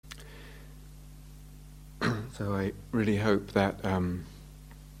So I really hope that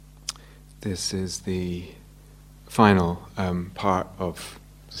this is the final part of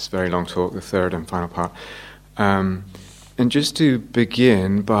this very long talk, the third and final part. And just to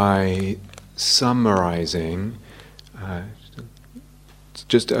begin by summarizing,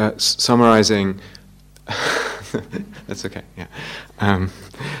 summarizing, that's okay, yeah.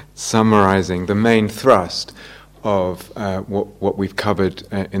 Summarizing the main thrust of what we've covered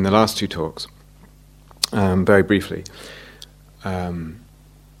in the last two talks, very briefly.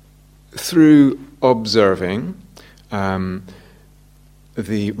 Through observing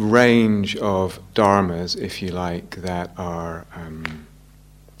the range of dharmas, if you like, that are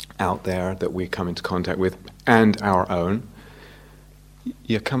out there that we come into contact with, and our own.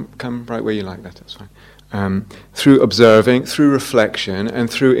 Yeah, come right where you like that, that's fine. Through observing, through reflection, and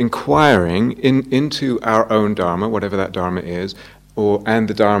through inquiring into our own dharma, whatever that dharma is, and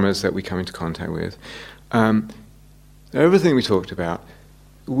the dharmas that we come into contact with, everything we talked about,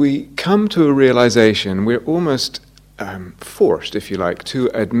 we come to a realization, we're almost forced, if you like, to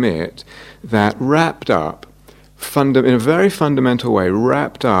admit that wrapped up, in a very fundamental way,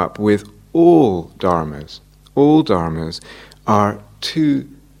 wrapped up with all dharmas are two,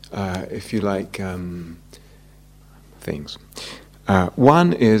 if you like, things.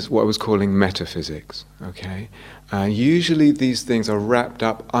 One is what I was calling metaphysics, okay? Usually these things are wrapped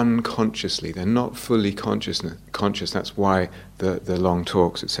up unconsciously. They're not fully conscious. That's why the long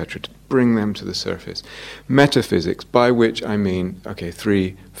talks, etc., to bring them to the surface. Metaphysics, by which I mean,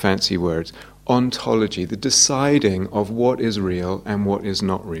 three fancy words. Ontology, the deciding of what is real and what is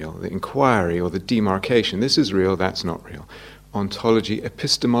not real. The inquiry or the demarcation. This is real, that's not real. Ontology,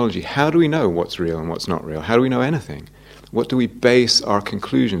 epistemology. How do we know what's real and what's not real? How do we know anything? What do we base our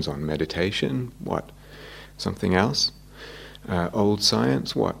conclusions on? Meditation? What? Something else? Old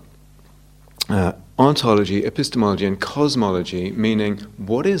science? What? Ontology, epistemology, and cosmology, meaning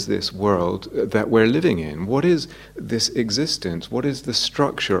what is this world that we're living in? What is this existence? What is the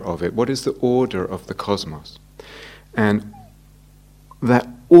structure of it? What is the order of the cosmos? And that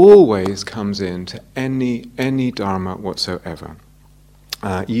always comes into any dharma whatsoever,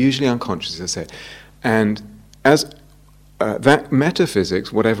 usually unconscious, as I said. And as that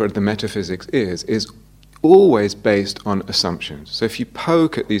metaphysics, whatever the metaphysics is always based on assumptions. So if you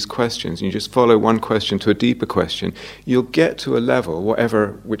poke at these questions and you just follow one question to a deeper question, you'll get to a level,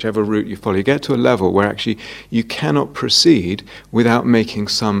 whichever route you follow, you get to a level where actually you cannot proceed without making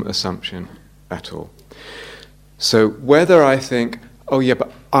some assumption at all. So whether I think, oh yeah,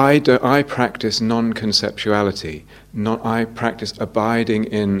 but I practice non-conceptuality, I practice abiding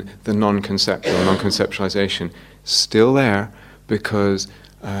in the non-conceptual, non-conceptualization, still there, because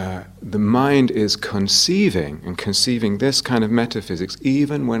the mind is conceiving this kind of metaphysics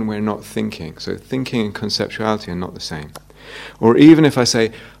even when we're not thinking. So thinking and conceptuality are not the same. Or even if I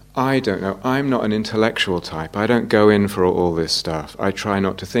say, I don't know, I'm not an intellectual type, I don't go in for all this stuff, I try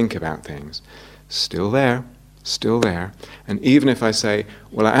not to think about things, still there. And even if I say,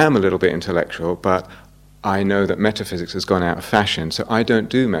 well, I am a little bit intellectual, but I know that metaphysics has gone out of fashion, so I don't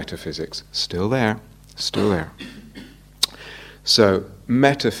do metaphysics, still there. So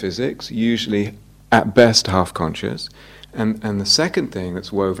metaphysics, usually at best half-conscious, and the second thing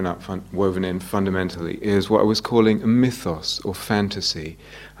that's woven in fundamentally is what I was calling a mythos or fantasy.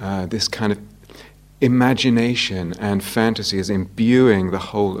 This kind of imagination and fantasy is imbuing the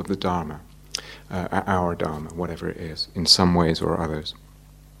whole of the Dharma, our Dharma, whatever it is, in some ways or others.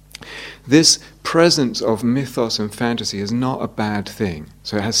 This presence of mythos and fantasy is not a bad thing.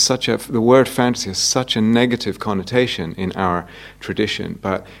 So it has the word fantasy has such a negative connotation in our tradition,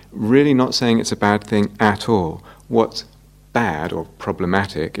 but really not saying it's a bad thing at all. What's bad or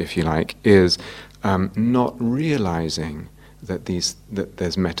problematic, if you like, is not realizing that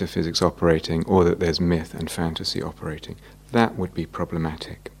there's metaphysics operating or that there's myth and fantasy operating. That would be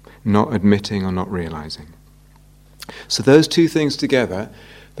problematic. Not admitting or not realizing. So those two things together,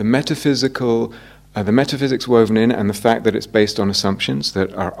 the metaphysics woven in, and the fact that it's based on assumptions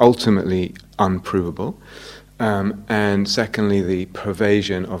that are ultimately unprovable, and secondly, the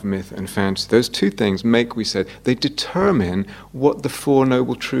pervasion of myth and fantasy. Those two things they determine what the Four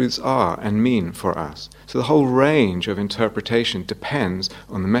Noble Truths are and mean for us. So the whole range of interpretation depends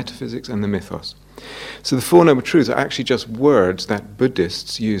on the metaphysics and the mythos. So the Four Noble Truths are actually just words that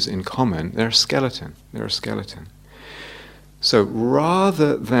Buddhists use in common. They're a skeleton. So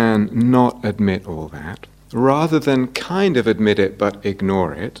rather than not admit all that, rather than kind of admit it but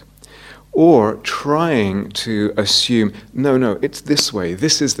ignore it, or trying to assume, no, it's this way,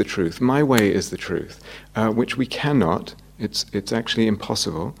 this is the truth, my way is the truth, which we cannot, it's actually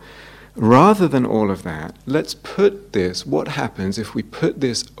impossible, Rather than all of that, let's put this, what happens if we put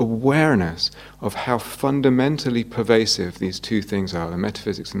this awareness of how fundamentally pervasive these two things are, the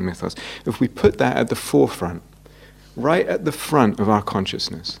metaphysics and the mythos, if we put that at the forefront, right at the front of our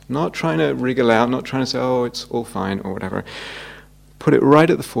consciousness, not trying to wriggle out, not trying to say, oh, it's all fine or whatever, put it right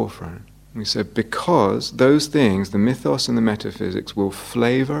at the forefront. We said, because those things, the mythos and the metaphysics, will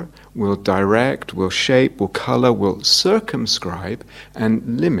flavor, will direct, will shape, will color, will circumscribe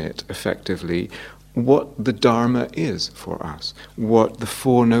and limit, effectively, what the Dharma is for us, what the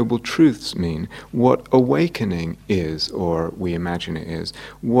Four Noble Truths mean, what awakening is, or we imagine it is,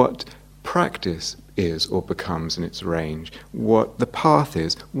 what practice is or becomes in its range, what the path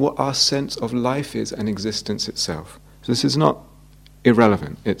is, what our sense of life is and existence itself. So this is not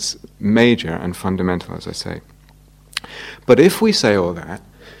irrelevant. It's major and fundamental, as I say. But if we say all that,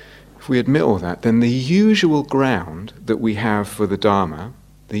 if we admit all that, then the usual ground that we have for the Dharma,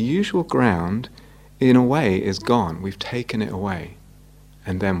 the usual ground, in a way, is gone. We've taken it away.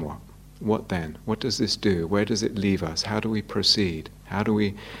 And then what? What then? What does this do? Where does it leave us? How do we proceed? How do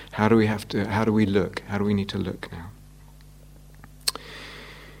we look? How do we need to look now?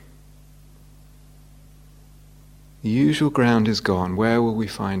 The usual ground is gone. Where will we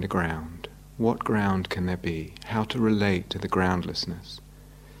find a ground? What ground can there be? How to relate to the groundlessness?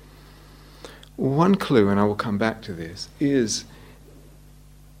 One clue, and I will come back to this, is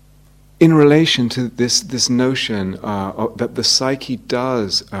in relation to this notion that the psyche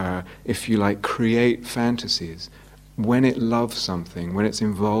does, if you like, create fantasies. When it loves something, when it's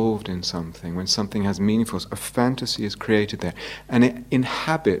involved in something, when something has meaningful, a fantasy is created there, and it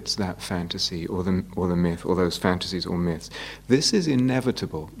inhabits that fantasy or the myth, or those fantasies or myths. This is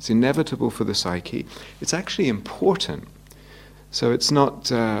inevitable. It's inevitable for the psyche. It's actually important. So it's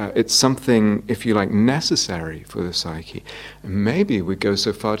not. It's something, if you like, necessary for the psyche. And maybe we go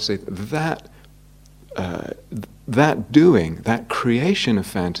so far to say that that doing, that creation of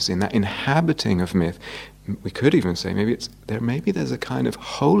fantasy, and that inhabiting of myth. We could even say maybe there's a kind of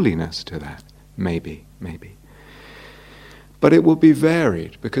holiness to that. Maybe. But it will be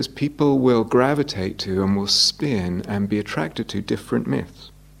varied, because people will gravitate to and will spin and be attracted to different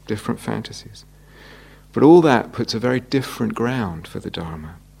myths, different fantasies. But all that puts a very different ground for the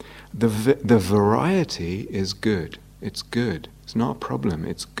Dharma. The variety is good. It's good. It's not a problem.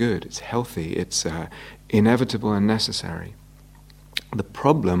 It's good. It's healthy. It's inevitable and necessary. The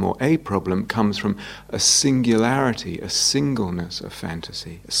problem, or a problem, comes from a singularity, a singleness of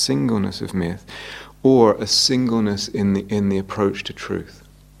fantasy, a singleness of myth, or a singleness in the approach to truth,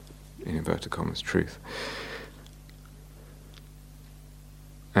 in inverted commas, truth,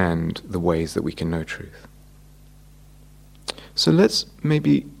 and the ways that we can know truth. So let's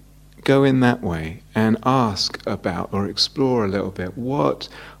maybe go in that way and ask about, or explore a little bit, what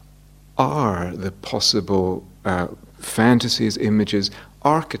are the possible fantasies, images,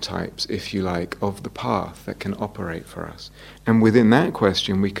 archetypes, if you like, of the path that can operate for us. And within that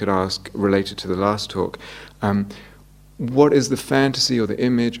question, we could ask, related to the last talk, what is the fantasy or the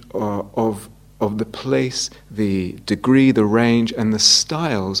image of the place, the degree, the range, and the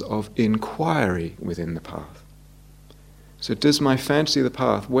styles of inquiry within the path? So does my fantasy of the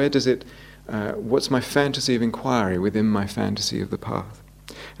path, what's my fantasy of inquiry within my fantasy of the path?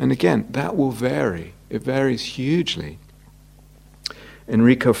 And again, that will vary. It varies hugely.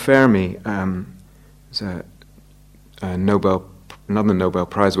 Enrico Fermi is another Nobel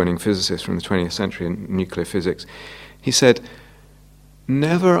Prize-winning physicist from the 20th century in nuclear physics. He said,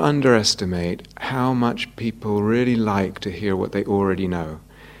 never underestimate how much people really like to hear what they already know.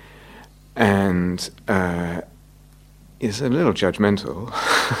 And it's a little judgmental,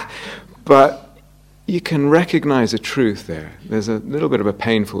 but you can recognize a truth there. There's a little bit of a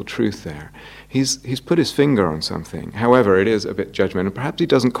painful truth there. He's put his finger on something. However, it is a bit judgmental. Perhaps he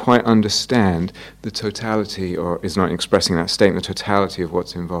doesn't quite understand the totality, or is not expressing that statement, the totality of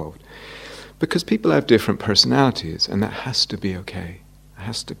what's involved. Because people have different personalities, and that has to be okay. It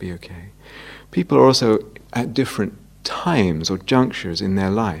has to be okay. People are also at different times or junctures in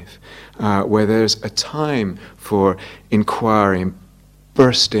their life, where there's a time for inquiry,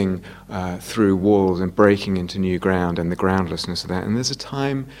 bursting through walls and breaking into new ground, and the groundlessness of that. And there's a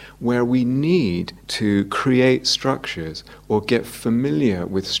time where we need to create structures or get familiar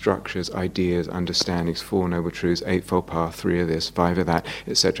with structures, ideas, understandings, Four Noble Truths, Eightfold Path, 3 of this, 5 of that,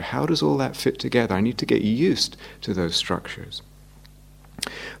 etc. How does all that fit together? I need to get used to those structures.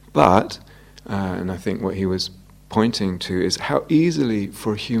 But, and I think what he was pointing to is how easily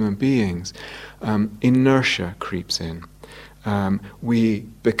for human beings inertia creeps in. We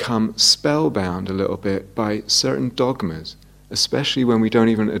become spellbound a little bit by certain dogmas, especially when we don't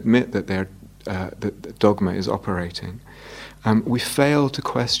even admit that that dogma is operating. We fail to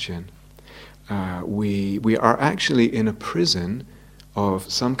question. We are actually in a prison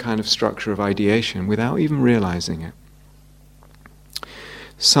of some kind of structure of ideation without even realizing it.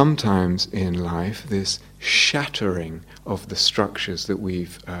 Sometimes in life, this shattering of the structures that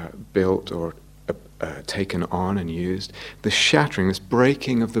we've built or taken on and used, the shattering, this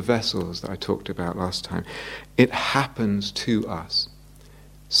breaking of the vessels that I talked about last time, it happens to us.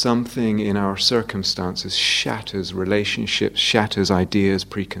 Something in our circumstances shatters relationships, shatters ideas,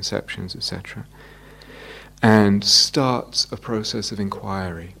 preconceptions, etc., and starts a process of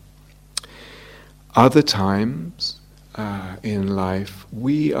inquiry. Other times in life,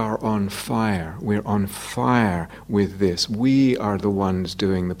 we are on fire. We're on fire with this. We are the ones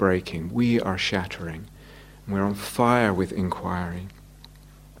doing the breaking. We are shattering. We're on fire with inquiry.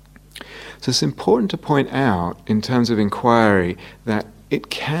 So it's important to point out, in terms of inquiry, that it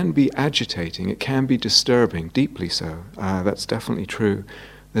can be agitating, it can be disturbing, deeply so. That's definitely true.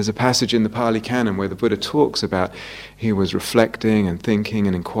 There's a passage in the Pali Canon where the Buddha talks about he was reflecting and thinking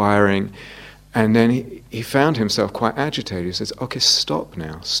and inquiring, and then he found himself quite agitated. He says, okay, stop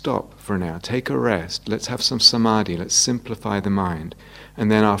for now, take a rest, let's have some samadhi, let's simplify the mind, and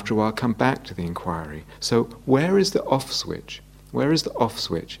then after a while come back to the inquiry. So where is the off switch? Where is the off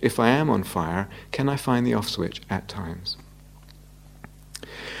switch? If I am on fire, can I find the off switch at times?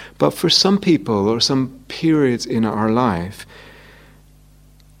 But for some people or some periods in our life,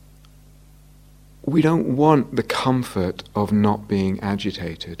 we don't want the comfort of not being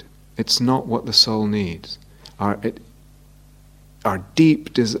agitated. It's not what the soul needs. We're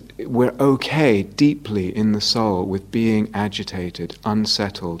okay deeply in the soul with being agitated,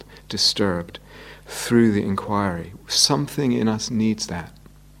 unsettled, disturbed through the inquiry. Something in us needs that.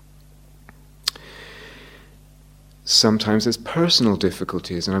 Sometimes there's personal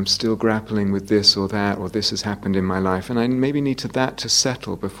difficulties and I'm still grappling with this or that, or this has happened in my life, and I maybe need that to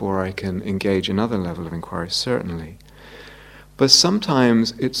settle before I can engage another level of inquiry, certainly. But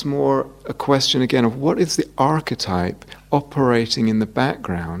sometimes it's more a question again of what is the archetype operating in the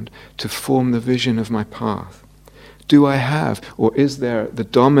background to form the vision of my path? Do I have, or is there the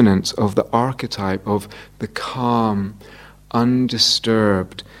dominance of the archetype of the calm,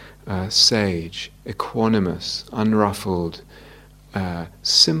 undisturbed sage, equanimous, unruffled,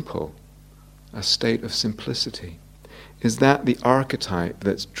 simple, a state of simplicity? Is that the archetype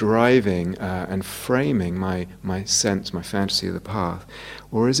that's driving and framing my sense, my fantasy of the path?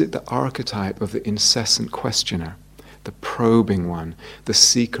 Or is it the archetype of the incessant questioner, the probing one, the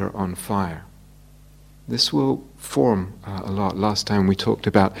seeker on fire? This will form a lot. Last time we talked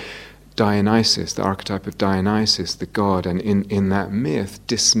about Dionysus, the archetype of Dionysus, the god, and in that myth,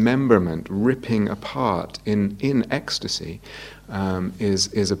 dismemberment, ripping apart in ecstasy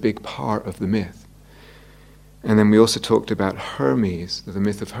is a big part of the myth. And then we also talked about Hermes, the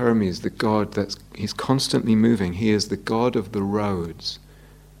myth of Hermes, the god he's constantly moving. He is the god of the roads.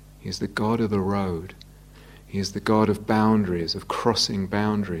 He is the god of the road. He is the god of boundaries, of crossing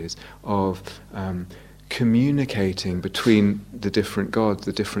boundaries, of communicating between the different gods,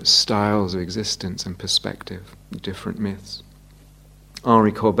 the different styles of existence and perspective, the different myths.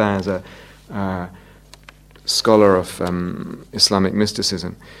 Henri Corbin is a scholar of Islamic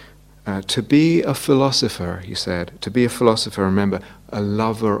mysticism. To be a philosopher, he said, to be a philosopher, remember, a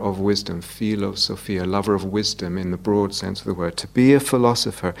lover of wisdom, philosophia, a lover of wisdom in the broad sense of the word. To be a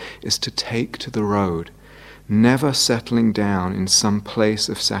philosopher is to take to the road, never settling down in some place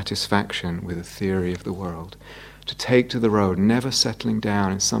of satisfaction with a theory of the world. To take to the road, never settling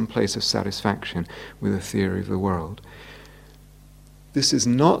down in some place of satisfaction with a theory of the world. This is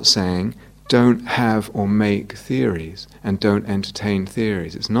not saying don't have or make theories and don't entertain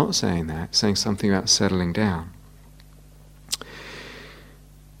theories. It's not saying that. It's saying something about settling down.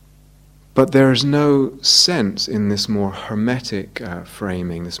 But there is no sense in this more hermetic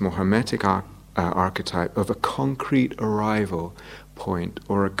framing, this more hermetic archetype of a concrete arrival point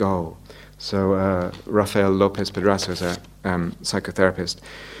or a goal. So Rafael Lopez Pedraza is a psychotherapist.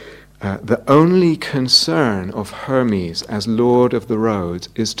 The only concern of Hermes as Lord of the Roads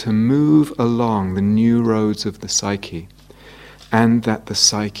is to move along the new roads of the psyche, and that the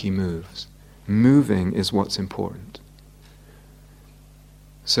psyche moves. Moving is what's important.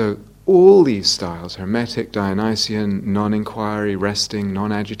 So all these styles, Hermetic, Dionysian, non-inquiry, resting,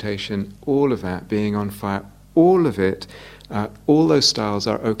 non-agitation, all of that, being on fire, all of it, all those styles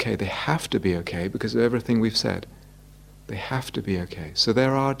are okay. They have to be okay because of everything we've said. They have to be okay. So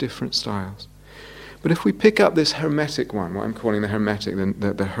there are different styles. But if we pick up this Hermetic one, what I'm calling the Hermetic,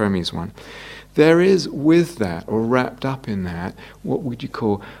 the Hermes one, there is with that, or wrapped up in that, what would you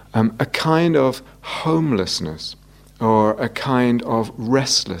call a kind of homelessness, or a kind of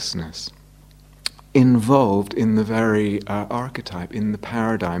restlessness involved in the very archetype, in the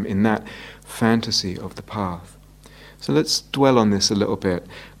paradigm, in that fantasy of the path. So let's dwell on this a little bit.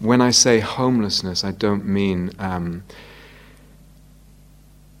 When I say homelessness, I don't mean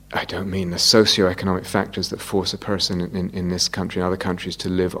the socio-economic factors that force a person in this country and other countries to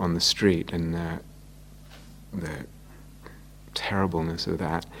live on the street, and the terribleness of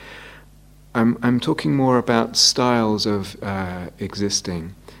that. I'm talking more about styles of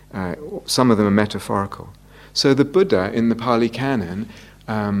existing. Some of them are metaphorical. So the Buddha in the Pali Canon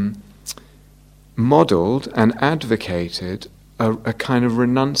modeled and advocated a kind of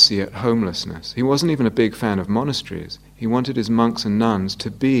renunciate homelessness. He wasn't even a big fan of monasteries. He wanted his monks and nuns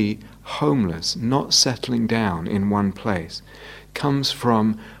to be homeless, not settling down in one place. Comes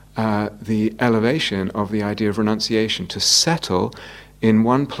from the elevation of the idea of renunciation, to settle in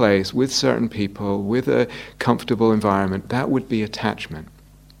one place with certain people, with a comfortable environment. That would be attachment.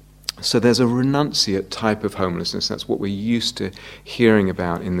 So there's a renunciate type of homelessness. That's what we're used to hearing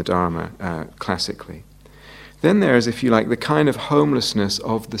about in the Dharma classically. Then there's, if you like, the kind of homelessness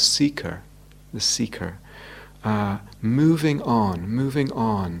of the seeker, moving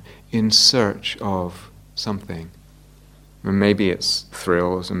on in search of something. And maybe it's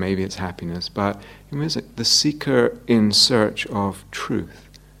thrills and maybe it's happiness, but the seeker in search of truth,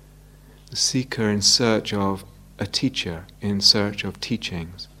 the seeker in search of a teacher, in search of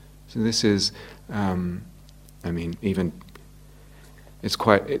teachings. So this is, even it's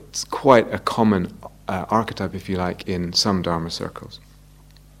quite a common archetype, if you like, in some Dharma circles.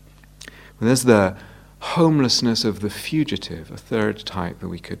 Well, there's the homelessness of the fugitive, a third type that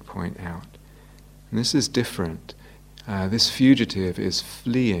we could point out. And this is different. This fugitive is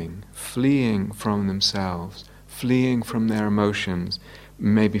fleeing from themselves, fleeing from their emotions,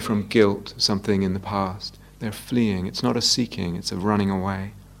 maybe from guilt, something in the past. They're fleeing. It's not a seeking, it's a running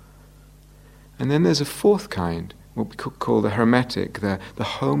away. And then there's a fourth kind, what we could call the hermetic, the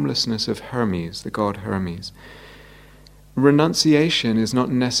homelessness of Hermes, the god Hermes. Renunciation is not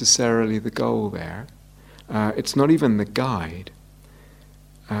necessarily the goal there. It's not even the guide.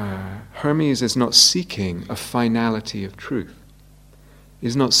 Hermes is not seeking a finality of truth.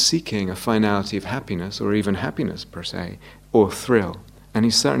 He's not seeking a finality of happiness, or even happiness per se, or thrill. And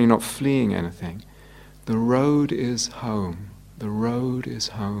he's certainly not fleeing anything. The road is home. The road is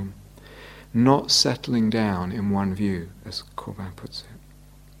home. Not settling down in one view, as Corbin puts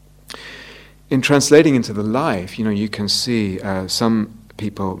it. In translating into the life, you can see some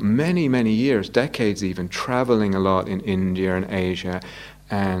people, many, many years, decades even, traveling a lot in India and Asia,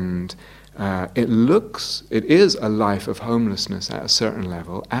 and it is a life of homelessness at a certain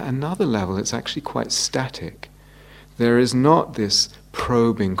level. At another level, it's actually quite static. There is not this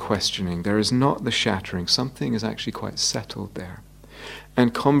probing, questioning. There is not the shattering. Something is actually quite settled there.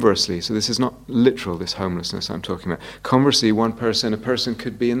 And conversely, so this is not literal, this homelessness I'm talking about. Conversely, a person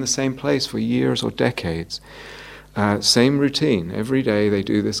could be in the same place for years or decades. Same routine. Every day they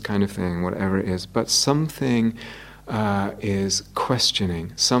do this kind of thing, whatever it is. But something is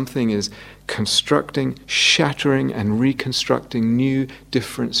questioning. Something is constructing, shattering, and reconstructing new,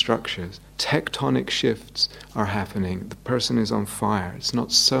 different structures. Tectonic shifts are happening. The person is on fire. It's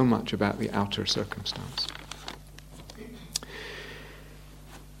not so much about the outer circumstance.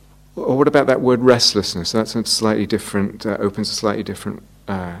 Or what about that word restlessness? That's a slightly different, opens a slightly different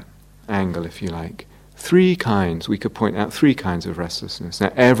angle, if you like. We could point out three kinds of restlessness.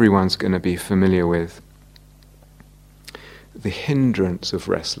 Now, everyone's going to be familiar with the hindrance of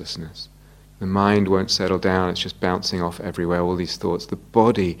restlessness. The mind won't settle down, it's just bouncing off everywhere, all these thoughts. The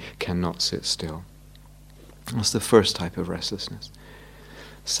body cannot sit still. That's the first type of restlessness.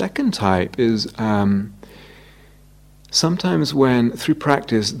 Second type is sometimes when, through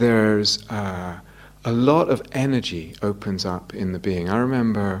practice, there's a lot of energy opens up in the being. I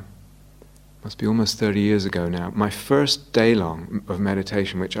remember, must be almost 30 years ago now, my first day long of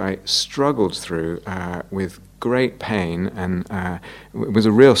meditation, which I struggled through with great pain, and it was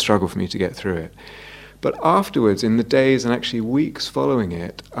a real struggle for me to get through it. But afterwards, in the days and actually weeks following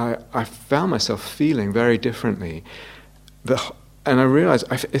it, I found myself feeling very differently. And I realized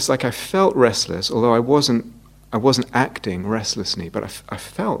it's like I felt restless, although I wasn't acting restlessly, but I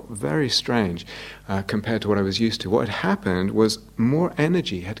felt very strange compared to what I was used to. What had happened was more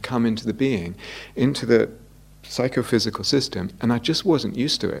energy had come into the being, into the psychophysical system, and I just wasn't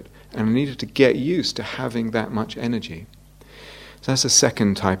used to it. And I needed to get used to having that much energy. So that's a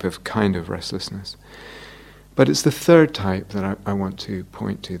second type of kind of restlessness. But it's the third type that I want to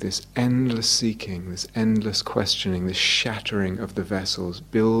point to, this endless seeking, this endless questioning, this shattering of the vessels,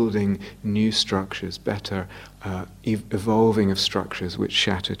 building new structures, better evolving of structures which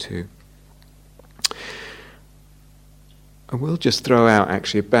shatter too. I will just throw out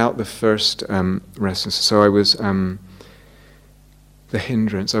actually about the first restlessness. So I was, the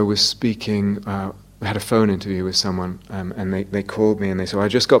hindrance, I was speaking, I had a phone interview with someone, and they called me and they said, I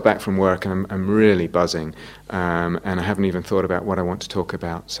just got back from work and I'm really buzzing, and I haven't even thought about what I want to talk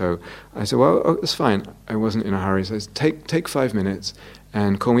about. So I said, well, it's fine. I wasn't in a hurry. So I said, take 5 minutes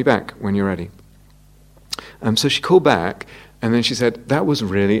and call me back when you're ready. So she called back, and then she said, that was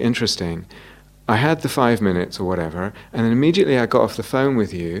really interesting. I had the 5 minutes or whatever, and then immediately I got off the phone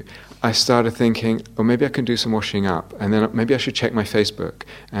with you, I started thinking, oh, maybe I can do some washing up, and then maybe I should check my Facebook,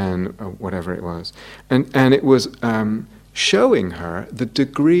 and whatever it was. And it was showing her the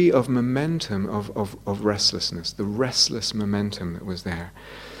degree of momentum of restlessness, the restless momentum that was there.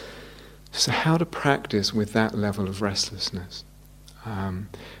 So how to practice with that level of restlessness?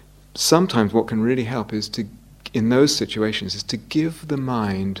 Sometimes what can really help is to, in those situations, is to give the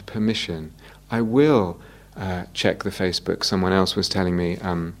mind permission. I will check the Facebook. Someone else was telling me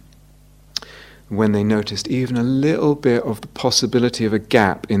when they noticed even a little bit of the possibility of a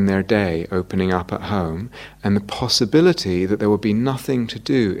gap in their day opening up at home, and the possibility that there would be nothing to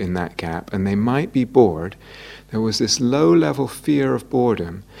do in that gap, and they might be bored, there was this low-level fear of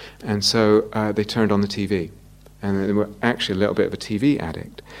boredom, and so they turned on the TV. And they were actually a little bit of a TV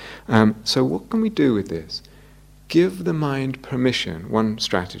addict. So what can we do with this? Give the mind permission, one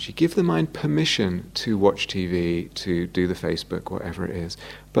strategy, give the mind permission to watch TV, to do the Facebook, whatever it is,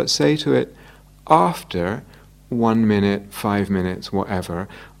 but say to it, after 1 minute, 5 minutes, whatever,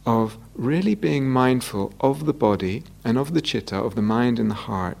 of really being mindful of the body and of the chitta, of the mind and the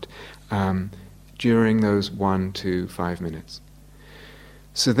heart, during those 1 to 5 minutes.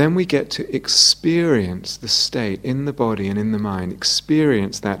 So then we get to experience the state in the body and in the mind,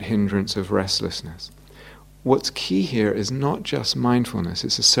 experience that hindrance of restlessness. What's key here is not just mindfulness,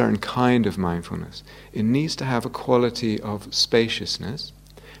 it's a certain kind of mindfulness. It needs to have a quality of spaciousness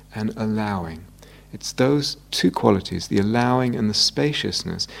and allowing. It's those two qualities, the allowing and the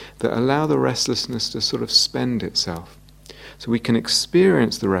spaciousness, that allow the restlessness to sort of spend itself. So we can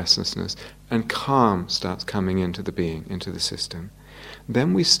experience the restlessness and calm starts coming into the being, into the system.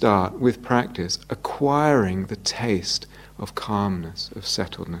 Then we start, with practice, acquiring the taste of calmness, of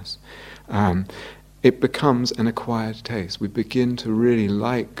settledness. It becomes an acquired taste. We begin to really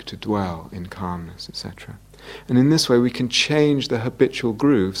like to dwell in calmness, etc. And in this way we can change the habitual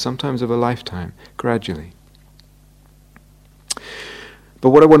groove, sometimes of a lifetime, gradually.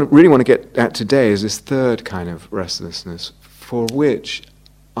 But what I really want to get at today is this third kind of restlessness, for which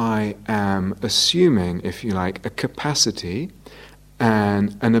I am assuming, if you like, a capacity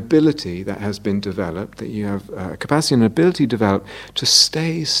and an ability that has been developed, that you have a capacity and an ability developed to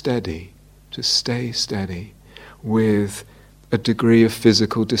stay steady with a degree of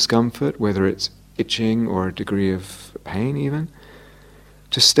physical discomfort, whether it's itching or a degree of pain even,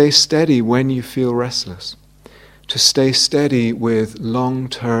 to stay steady when you feel restless, to stay steady with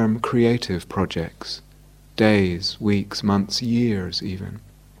long-term creative projects, days, weeks, months, years even,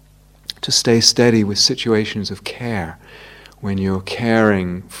 to stay steady with situations of care, when you're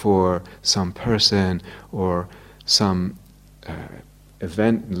caring for some person or some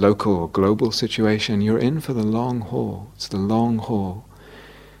event, local or global situation, you're in for the long haul. It's the long haul.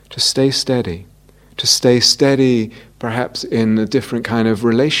 To stay steady perhaps in the different kind of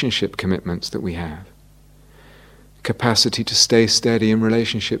relationship commitments that we have. Capacity to stay steady in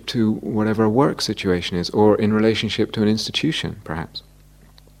relationship to whatever a work situation is, or in relationship to an institution, perhaps.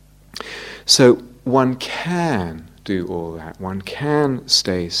 So one can do all that. One can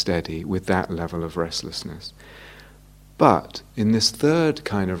stay steady with that level of restlessness. But in this third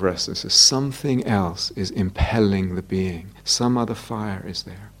kind of restlessness, something else is impelling the being. Some other fire is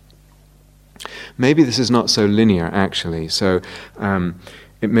there. Maybe this is not so linear, actually. So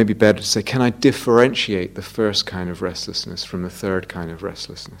it may be better to say, can I differentiate the first kind of restlessness from the third kind of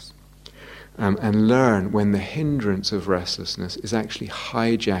restlessness? And learn when the hindrance of restlessness is actually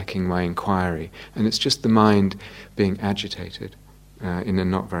hijacking my inquiry, and it's just the mind being agitated in a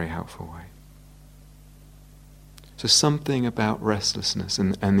not very helpful way. So something about restlessness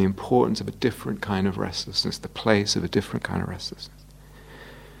and the importance of a different kind of restlessness, the place of a different kind of restlessness.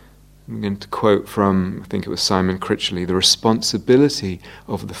 I'm going to quote from, I think it was Simon Critchley, the responsibility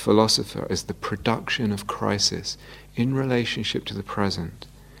of the philosopher is the production of crisis in relationship to the present.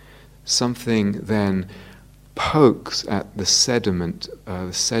 Something then pokes at the sediment,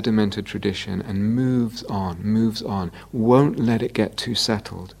 the sedimented tradition, and moves on, won't let it get too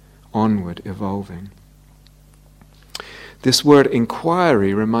settled, onward, evolving. This word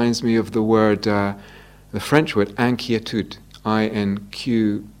inquiry reminds me of the word, the French word inquiétude,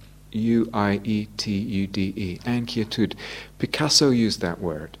 inquietude, inquiétude. Picasso used that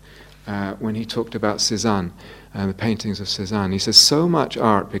word when he talked about Cézanne, the paintings of Cézanne. He says, so much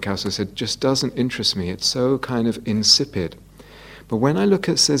art, Picasso said, just doesn't interest me. It's so kind of insipid. But when I look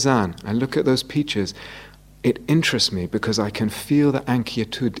at Cézanne, I look at those pictures, it interests me because I can feel the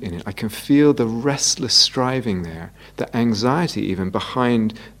inquiétude in it. I can feel the restless striving there, the anxiety even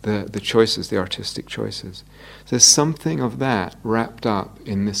behind the choices, the artistic choices. There's something of that wrapped up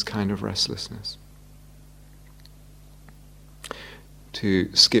in this kind of restlessness.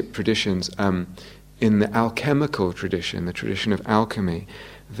 To skip traditions, in the alchemical tradition, the tradition of alchemy,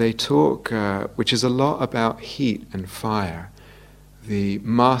 they talk, which is a lot about heat and fire. The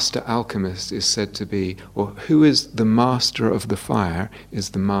master alchemist is said to be, or who is the master of the fire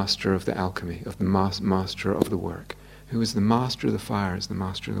is the master of the alchemy, of the master of the work. Who is the master of the fire is the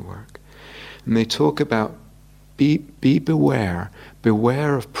master of the work. And they talk about be beware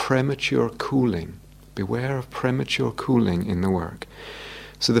of premature cooling. Beware of premature cooling in the work.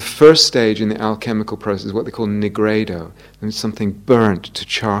 So the first stage in the alchemical process is what they call nigredo. And it's something burnt to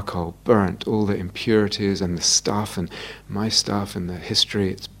charcoal, burnt, all the impurities and the stuff and my stuff and the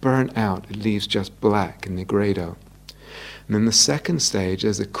history. It's burnt out, it leaves just black, nigredo. And then the second stage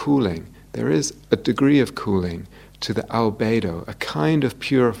is a cooling. There is a degree of cooling to the albedo, a kind of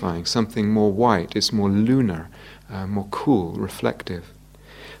purifying, something more white, it's more lunar, more cool, reflective.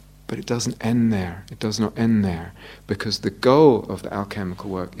 But it doesn't end there. It does not end there. Because the goal of the alchemical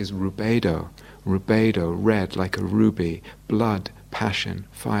work is rubedo. Rubedo, red like a ruby, blood, passion,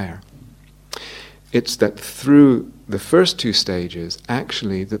 fire. It's that through the first two stages,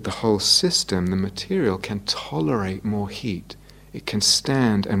 actually, that the whole system, the material, can tolerate more heat. It can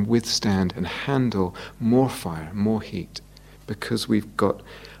stand and withstand and handle more fire, more heat. Because we've got,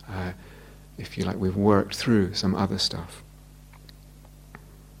 if you like, we've worked through some other stuff.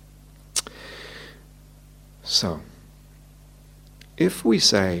 So, if we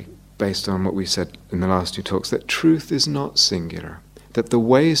say, based on what we said in the last two talks, that truth is not singular, that the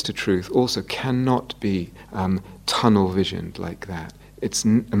ways to truth also cannot be tunnel visioned like that. It's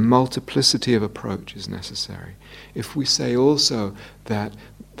a multiplicity of approach is necessary. If we say also that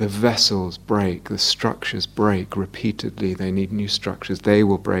the vessels break, the structures break repeatedly, they need new structures, they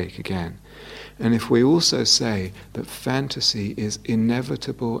will break again. And if we also say that fantasy is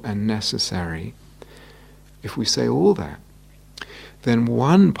inevitable and necessary, if we say all that, then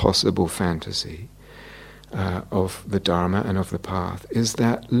one possible fantasy of the Dharma and of the path is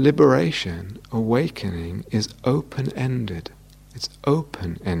that liberation, awakening, is open-ended. It's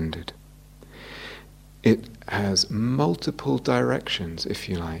open-ended. It has multiple directions, if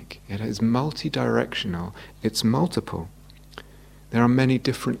you like. It is multi-directional. It's multiple. There are many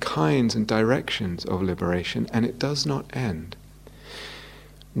different kinds and directions of liberation, and it does not end.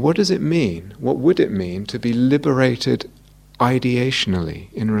 What does it mean? What would it mean to be liberated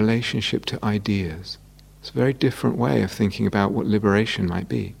ideationally in relationship to ideas? It's a very different way of thinking about what liberation might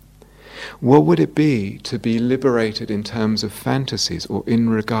be. What would it be to be liberated in terms of fantasies or in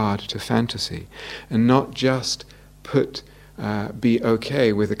regard to fantasy, and not just be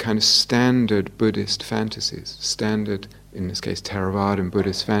okay with the kind of standard Buddhist fantasies, standard, in this case, Theravadan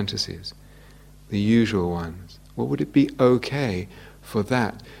Buddhist fantasies, the usual ones? What would it be okay for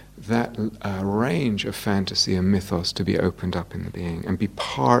that range of fantasy and mythos to be opened up in the being and be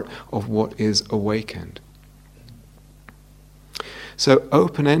part of what is awakened? So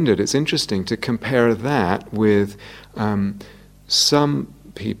open-ended, it's interesting to compare that with some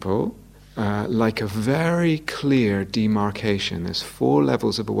people like a very clear demarcation. There's 4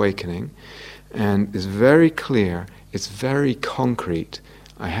 levels of awakening, and it's very clear, it's very concrete.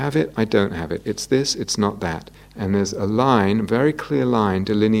 I have it, I don't have it. It's this, it's not that. And there's a line, a very clear line,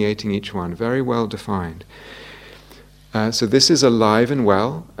 delineating each one, very well defined. So this is alive and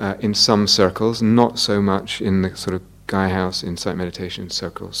well in some circles, not so much in the sort of Gaia House insight meditation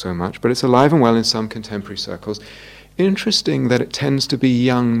circle so much, but it's alive and well in some contemporary circles. Interesting that it tends to be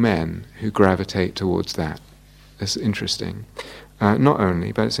young men who gravitate towards that. It's interesting. Not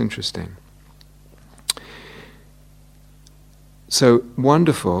only, but it's interesting. So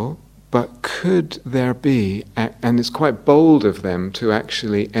wonderful, but could there be, and it's quite bold of them to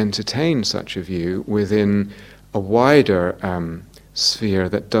actually entertain such a view within a wider sphere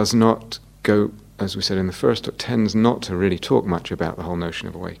that does not go, as we said in the first talk, tends not to really talk much about the whole notion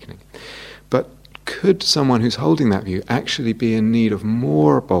of awakening. But could someone who's holding that view actually be in need of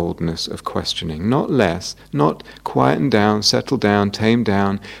more boldness of questioning, not less, not quieten down, settle down, tame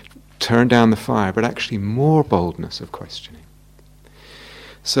down, turn down the fire, but actually more boldness of questioning?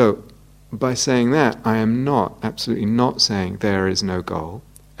 So, by saying that, I am not, absolutely not saying there is no goal,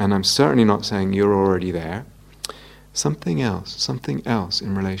 and I'm certainly not saying you're already there. Something else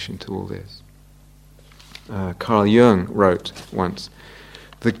in relation to all this. Carl Jung wrote once,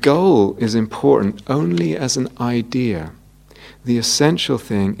 "The goal is important only as an idea. The essential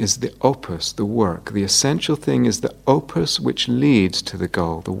thing is the opus, the work. The essential thing is the opus which leads to the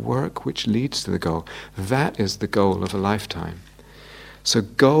goal, the work which leads to the goal. That is the goal of a lifetime." So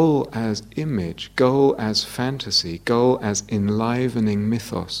goal as image, goal as fantasy, goal as enlivening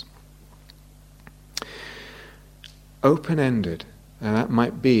mythos. Open-ended, and that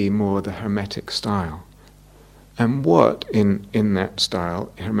might be more the Hermetic style. And what in that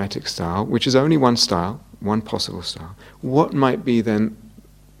style, Hermetic style, which is only one style, one possible style, what might be then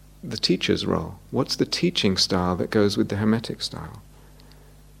the teacher's role? What's the teaching style that goes with the Hermetic style?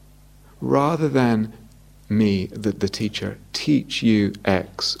 Rather than me, the teacher, teach you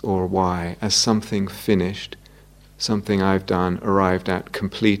X or Y as something finished, something I've done, arrived at,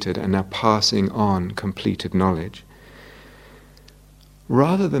 completed, and now passing on completed knowledge.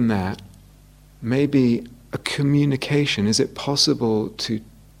 Rather than that, maybe a communication. Is it possible to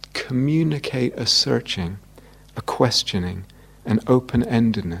communicate a searching, a questioning, an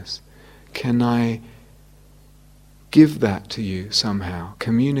open-endedness? Can I give that to you somehow?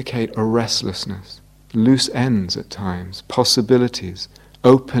 Communicate a restlessness, loose ends at times, possibilities,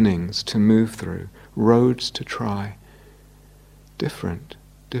 openings to move through, roads to try. Different.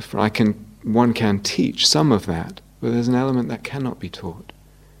 One can teach some of that, but there's an element that cannot be taught.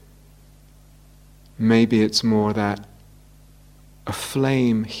 Maybe it's more that a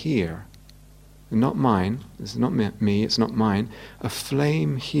flame here, not mine, this is not me, it's not mine, a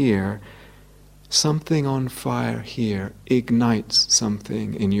flame here, something on fire here ignites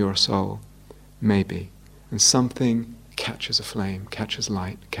something in your soul, maybe, and something catches a flame, catches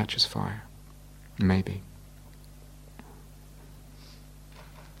light, catches fire, maybe.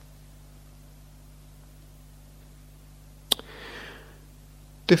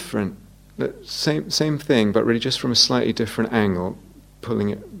 Different, same thing, but really just from a slightly different angle,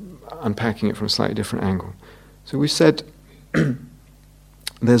 unpacking it from a slightly different angle. So we said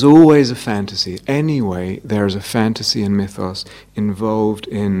there's always a fantasy. Anyway, there is a fantasy and mythos involved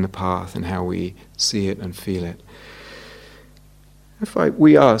in the path and how we see it and feel it.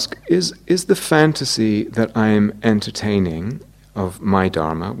 We ask, is the fantasy that I'm entertaining of my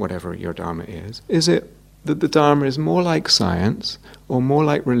Dharma, whatever your Dharma is it that the Dharma is more like science, or more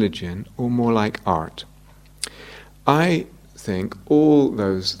like religion, or more like art? I think all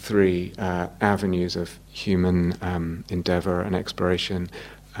those three avenues of human endeavor and exploration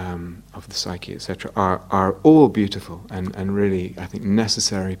of the psyche, etc., are all beautiful and really, I think,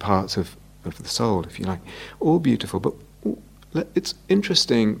 necessary parts of the soul, if you like. All beautiful, but it's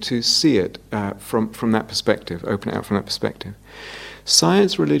interesting to see it from that perspective, open it out from that perspective.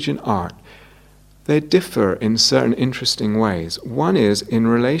 Science, religion, art, they differ in certain interesting ways. One is in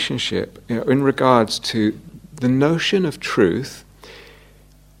relationship, in regards to the notion of truth,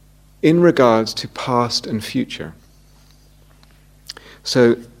 in regards to past and future.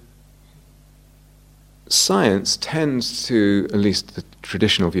 So, science tends to, at least the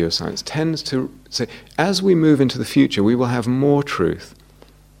traditional view of science, tends to say, as we move into the future, we will have more truth.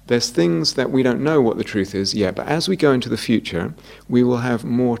 There's things that we don't know what the truth is yet, but as we go into the future, we will have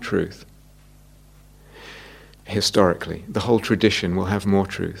more truth. Historically, the whole tradition will have more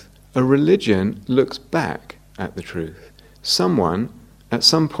truth. A religion looks back at the truth. Someone, at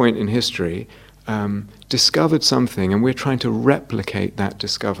some point in history, discovered something, and we're trying to replicate that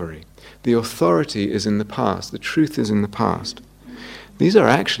discovery. The authority is in the past. The truth is in the past. These are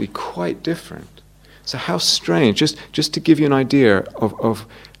actually quite different. So how strange, just to give you an idea of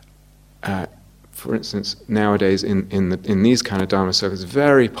for instance, nowadays in these kind of Dharma circles,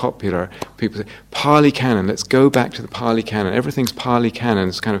 very popular, people say, Pali Canon, let's go back to the Pali Canon. Everything's Pali Canon.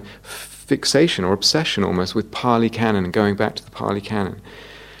 It's kind of fixation or obsession almost with Pali Canon and going back to the Pali Canon.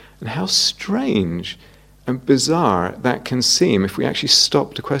 And how strange and bizarre that can seem if we actually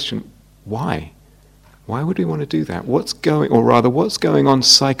stop to question, why? Why would we want to do that? What's going on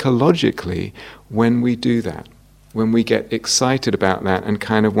psychologically when we do that? When we get excited about that and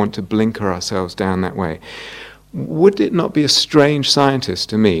kind of want to blinker ourselves down that way? Would it not be a strange scientist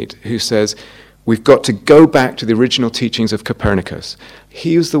to meet who says, we've got to go back to the original teachings of Copernicus.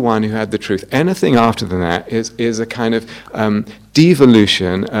 He was the one who had the truth. Anything after than that is a kind of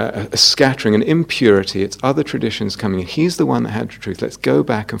devolution, a scattering, an impurity. It's other traditions coming in. He's the one that had the truth. Let's go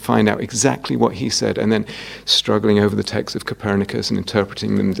back and find out exactly what he said, and then struggling over the texts of Copernicus and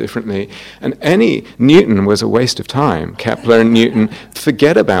interpreting them differently. And Newton was a waste of time. Kepler and Newton,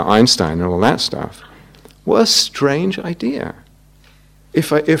 forget about Einstein and all that stuff. What a strange idea.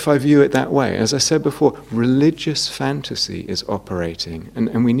 If I view it that way, as I said before, religious fantasy is operating,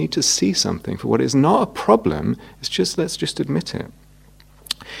 and we need to see something for what is not a problem. It's just, let's just admit it.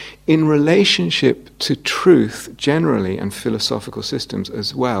 In relationship to truth generally and philosophical systems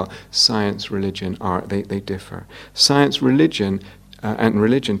as well, science, religion, art, they differ. Science, religion, and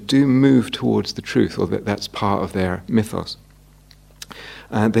religion do move towards the truth, or that's part of their mythos.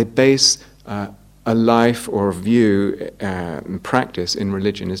 They base a life or view and practice in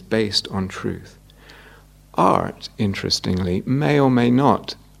religion is based on truth. Art, interestingly, may or may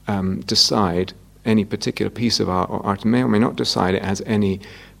not decide, any particular piece of art or art may or may not decide it has any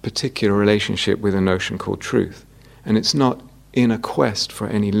particular relationship with a notion called truth. And it's not in a quest for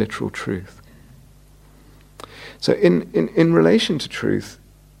any literal truth. So in relation to truth,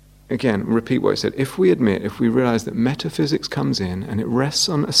 again, repeat what I said. If we realize that metaphysics comes in and it rests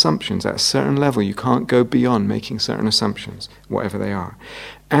on assumptions at a certain level, you can't go beyond making certain assumptions, whatever they are.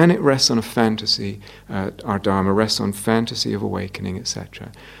 And it rests on a fantasy, our Dharma rests on fantasy of awakening,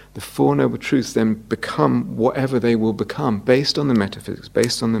 etc. The Four Noble Truths then become whatever they will become, based on the metaphysics,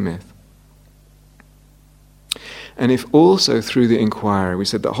 based on the myth. And if also through the inquiry, we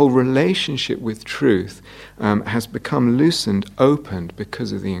said the whole relationship with truth has become loosened, opened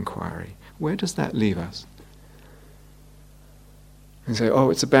because of the inquiry, where does that leave us? And say,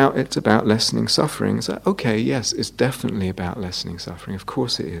 it's about lessening suffering. It's like, okay, yes, it's definitely about lessening suffering. Of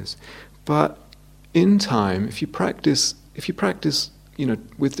course it is. But in time, if you practice,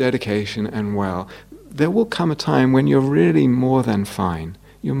 with dedication and well, there will come a time when you're really more than fine.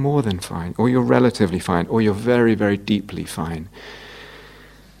 You're more than fine, or you're relatively fine, or you're very, very deeply fine.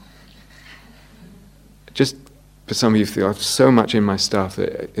 Just for some of you feel I have so much in my stuff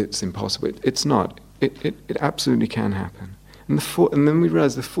that it's impossible. It's not. It absolutely can happen. And then we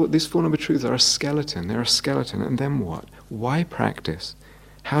realize these Four Noble Truths are a skeleton. They're a skeleton. And then what? Why practice?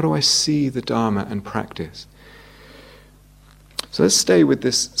 How do I see the Dharma and practice? So let's stay with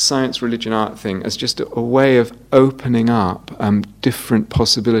this science, religion, art thing as just a way of opening up different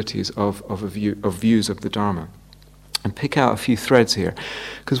possibilities of views of the Dharma, and pick out a few threads here,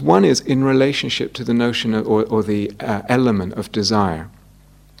 because one is in relationship to the notion or the element of desire.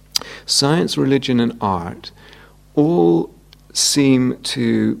 Science, religion, and art all seem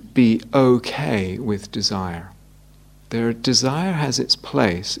to be okay with desire. Desire has its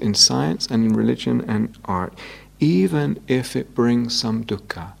place in science and in religion and art, even if it brings some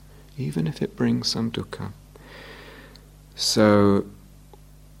dukkha. So,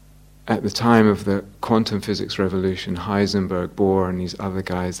 at the time of the quantum physics revolution, Heisenberg, Bohr, and these other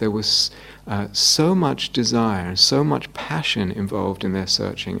guys, there was so much desire, so much passion involved in their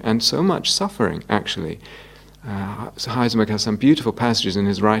searching, and so much suffering, actually. So Heisenberg has some beautiful passages in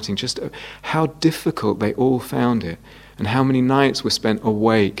his writing, just how difficult they all found it, and how many nights were spent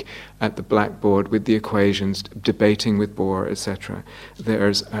awake at the blackboard with the equations, debating with Bohr, etc.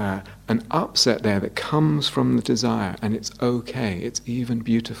 There's an upset there that comes from the desire, and it's okay, it's even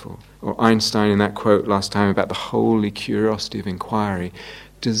beautiful. Or Einstein in that quote last time about the holy curiosity of inquiry,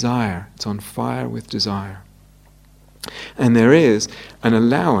 desire, it's on fire with desire. And there is an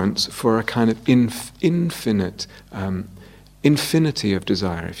allowance for a kind of infinity of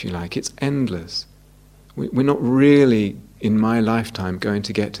desire, if you like. It's endless. We're not really, in my lifetime, going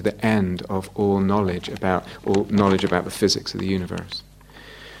to get to the end of all knowledge about the physics of the universe.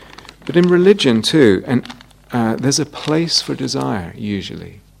 But in religion too, and there's a place for desire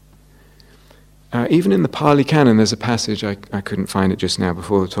usually. Even in the Pali Canon, there's a passage, I couldn't find it just now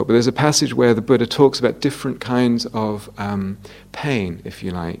before the talk, but there's a passage where the Buddha talks about different kinds of pain, if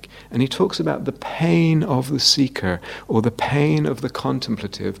you like. And he talks about the pain of the seeker, or the pain of the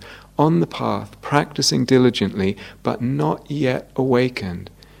contemplative, on the path, practicing diligently, but not yet awakened,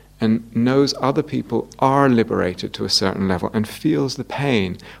 and knows other people are liberated to a certain level, and feels the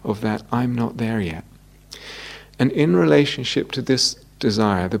pain of that, I'm not there yet. And in relationship to this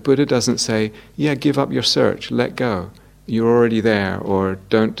desire, the Buddha doesn't say, give up your search, let go, you're already there, or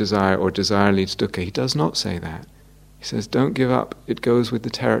don't desire, or desire leads dukkha. He does not say that. He says, don't give up, it goes with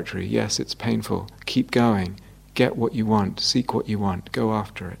the territory. Yes, it's painful, keep going, get what you want, seek what you want, go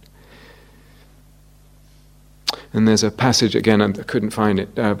after it. And there's a passage, again, I couldn't find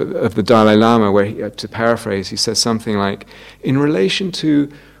it, but of the Dalai Lama where, to paraphrase, he says something like, in relation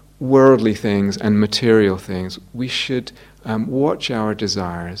to worldly things and material things, we should watch our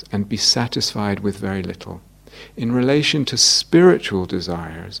desires and be satisfied with very little. In relation to spiritual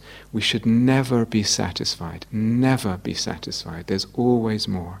desires, we should never be satisfied. Never be satisfied. There's always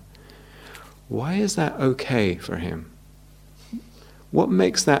more. Why is that okay for him? What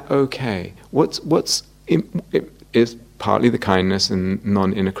makes that okay? It is partly the kindness and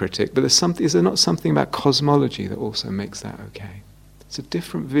non-inner critic, but is there not something about cosmology that also makes that okay? It's a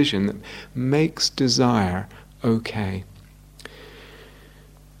different vision that makes desire okay.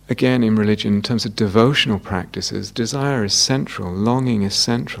 Again, in religion, in terms of devotional practices, desire is central, longing is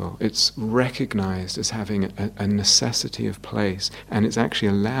central. It's recognized as having a necessity of place, and it's actually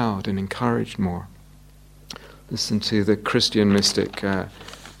allowed and encouraged more. Listen to the Christian mystic,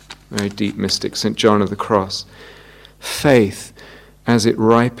 very deep mystic, St. John of the Cross. Faith, as it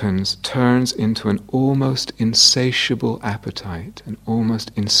ripens, turns into an almost insatiable appetite,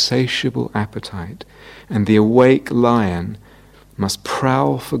 and the awake lion must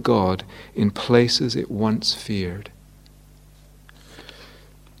prowl for God in places it once feared.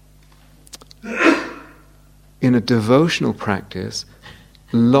 In a devotional practice,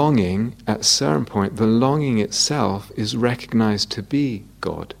 longing, at a certain point, the longing itself is recognized to be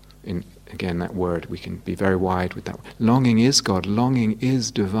God. Again, that word, we can be very wide with that. Longing is God, longing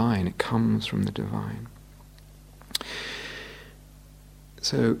is divine, it comes from the divine.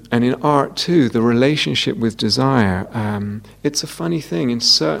 So, and in art too, the relationship with desire, it's a funny thing, in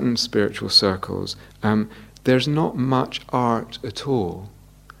certain spiritual circles, there's not much art at all.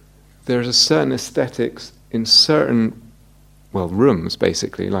 There's a certain aesthetics in certain, rooms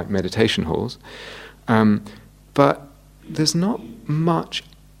basically, like meditation halls, but there's not much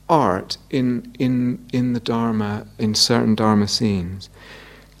art in the Dharma, in certain Dharma scenes.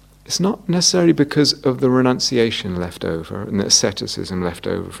 It's not necessarily because of the renunciation left over and the asceticism left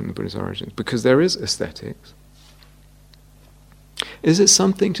over from the Buddha's origins, because there is aesthetics. Is it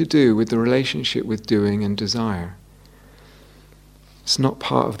something to do with the relationship with doing and desire? It's not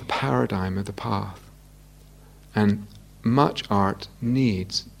part of the paradigm of the path. And much art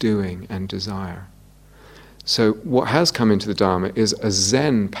needs doing and desire. So what has come into the Dharma is a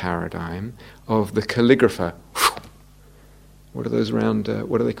Zen paradigm of the calligrapher. What are those round,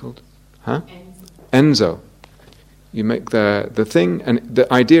 what are they called? Enzo. You make the thing, and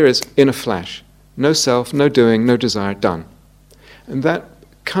the idea is in a flash. No self, no doing, no desire, done. And that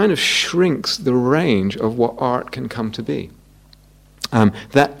kind of shrinks the range of what art can come to be.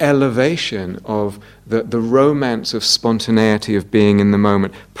 That elevation of the romance of spontaneity of being in the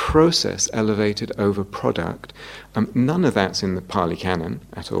moment, process elevated over product, none of that's in the Pali Canon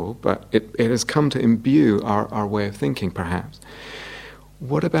at all, but it has come to imbue our way of thinking, perhaps.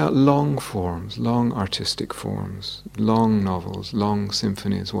 What about long forms, long artistic forms, long novels, long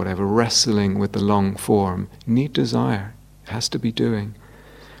symphonies, whatever, wrestling with the long form? Need desire, it has to be doing.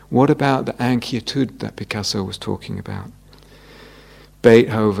 What about the inquietude that Picasso was talking about?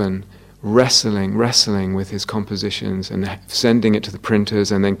 Beethoven wrestling with his compositions and sending it to the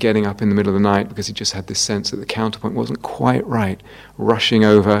printers and then getting up in the middle of the night because he just had this sense that the counterpoint wasn't quite right, rushing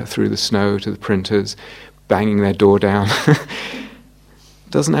over through the snow to the printers, banging their door down.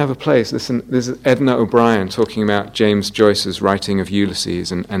 Doesn't have a place. Listen, this is Edna O'Brien talking about James Joyce's writing of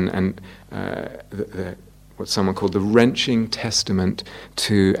Ulysses and what someone called the wrenching testament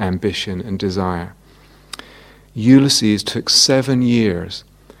to ambition and desire. Ulysses took 7 years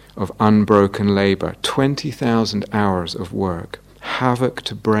of unbroken labor, 20,000 hours of work, havoc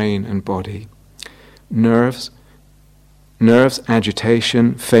to brain and body, nerves,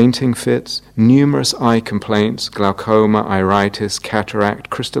 agitation, fainting fits, numerous eye complaints, glaucoma, iritis, cataract,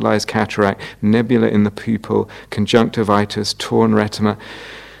 crystallized cataract, nebula in the pupil, conjunctivitis, torn retina,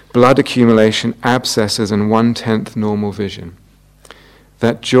 blood accumulation, abscesses, and 1/10 normal vision.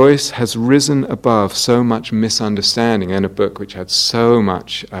 That Joyce has risen above so much misunderstanding in a book which had so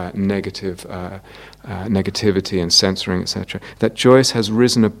much negativity and censoring, etc. That Joyce has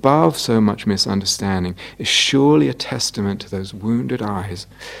risen above so much misunderstanding is surely a testament to those wounded eyes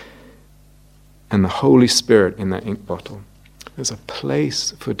and the Holy Spirit in that ink bottle. There's a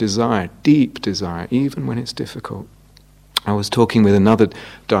place for desire, deep desire, even when it's difficult. I was talking with another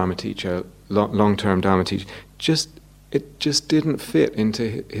Dharma teacher, long-term Dharma teacher, it just didn't fit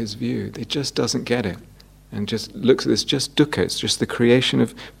into his view. He just doesn't get it. And just looks at this, just dukkha. It's just the creation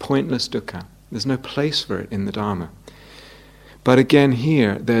of pointless dukkha. There's no place for it in the Dharma. But again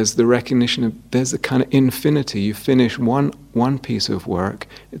here, there's the recognition of, there's a kind of infinity. You finish one piece of work,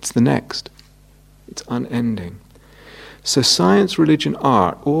 it's the next. It's unending. So science, religion,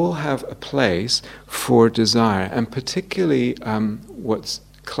 art all have a place for desire, and particularly what's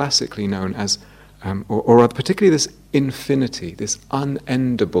classically known as, or particularly this infinity, this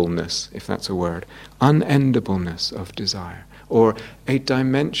unendableness, if that's a word, unendableness of desire, or a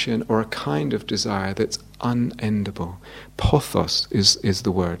dimension or a kind of desire that's unendable. Pothos is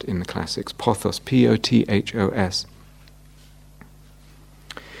the word in the classics. Pothos, P-O-T-H-O-S.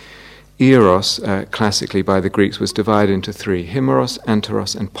 Eros, classically by the Greeks, was divided into three: Himeros,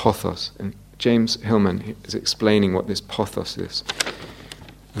 Anteros, and Pothos. And James Hillman is explaining what this Pothos is.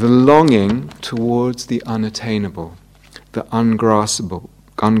 The longing towards the unattainable, the ungraspable,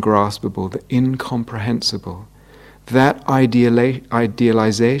 the incomprehensible, that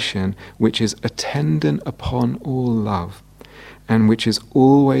idealization which is attendant upon all love, and which is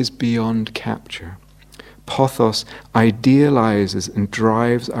always beyond capture. Pothos idealizes and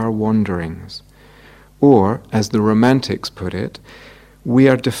drives our wanderings. Or, as the Romantics put it, we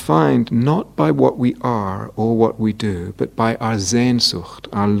are defined not by what we are or what we do, but by our Sehnsucht,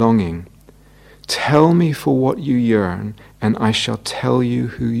 our longing. Tell me for what you yearn, and I shall tell you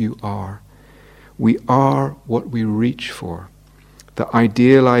who you are. We are what we reach for, the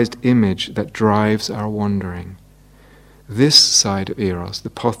idealized image that drives our wandering. This side of Eros, the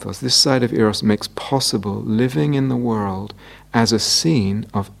Pothos, this side of Eros makes possible living in the world as a scene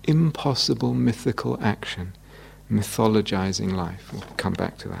of impossible mythical action, mythologizing life. We'll come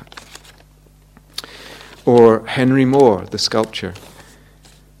back to that. Or Henry Moore, the sculptor.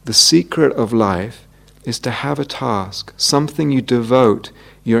 The secret of life is to have a task, something you devote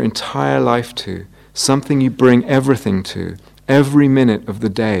your entire life to, something you bring everything to, every minute of the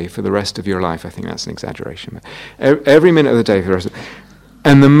day for the rest of your life. I think that's an exaggeration, but every minute of the day for the rest of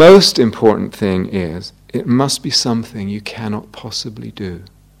And the most important thing is, it must be something you cannot possibly do.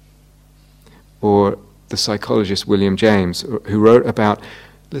 Or the psychologist William James, who wrote about,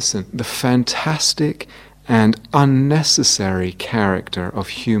 listen, the fantastic and unnecessary character of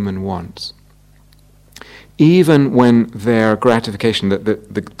human wants. Even when their gratification,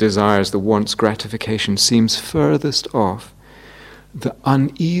 the desires, the wants, gratification seems furthest off, the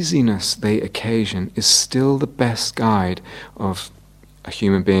uneasiness they occasion is still the best guide of a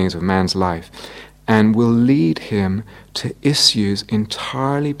human being's, of man's life, and will lead him to issues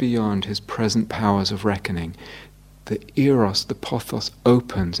entirely beyond his present powers of reckoning. The Eros, the Pothos,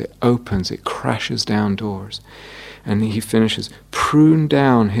 opens, it crashes down doors. And he finishes, prune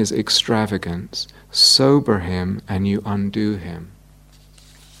down his extravagance, sober him, and you undo him.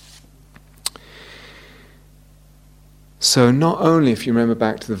 So not only, if you remember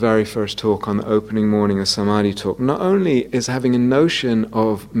back to the very first talk on the opening morning, the Samadhi talk, not only is having a notion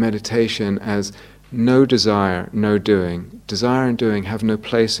of meditation as no desire, no doing, desire and doing have no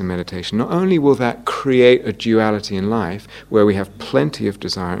place in meditation, not only will that create a duality in life where we have plenty of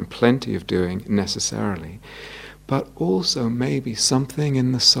desire and plenty of doing necessarily, but also maybe something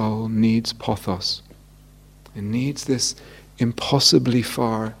in the soul needs pothos. It needs this impossibly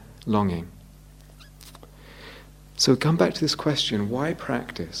far longing. So come back to this question, why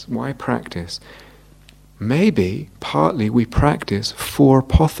practice? Why practice? Maybe, partly, we practice for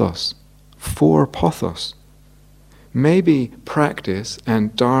pothos. For pothos. Maybe practice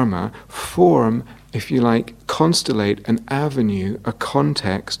and dharma form, if you like, constellate an avenue, a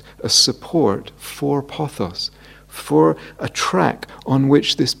context, a support for pothos, for a track on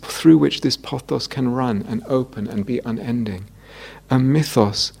which this, through which this pothos can run and open and be unending. A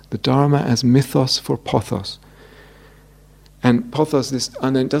mythos, the dharma as mythos for pothos. And pothos,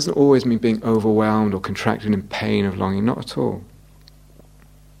 and it doesn't always mean being overwhelmed or contracted in pain of longing, not at all.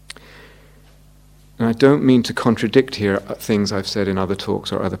 And I don't mean to contradict here things I've said in other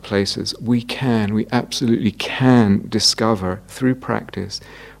talks or other places. We absolutely can discover through practice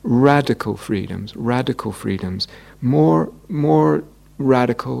radical freedoms, more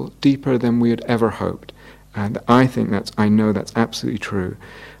radical, deeper than we had ever hoped. And I know that's absolutely true.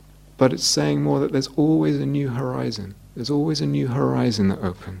 But it's saying more that there's always a new horizon. There's always a new horizon that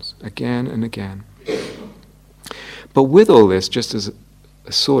opens, again and again. But with all this, just as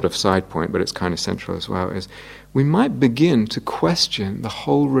a sort of side point, but it's kind of central as well, is we might begin to question the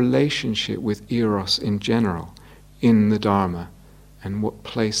whole relationship with Eros in general, in the Dharma, and what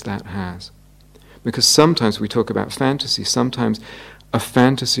place that has. Because sometimes we talk about fantasy, sometimes a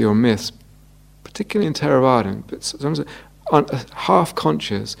fantasy or myth, particularly in Theravada, but sometimes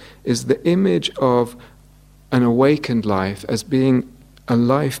half-conscious, is the image of an awakened life as being a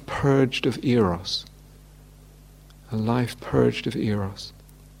life purged of Eros. A life purged of Eros.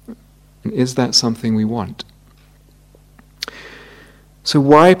 And is that something we want? So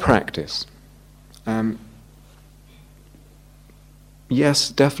why practice? yes,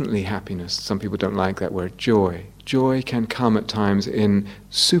 definitely happiness. Some people don't like that word, joy. Joy can come at times in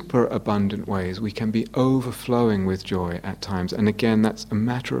super abundant ways. We can be overflowing with joy at times. And again, that's a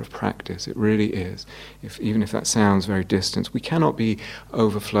matter of practice. It really is. Even if that sounds very distant, we cannot be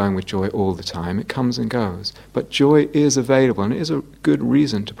overflowing with joy all the time. It comes and goes. But joy is available, and it is a good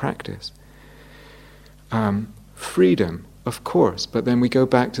reason to practice. Freedom, of course. But then we go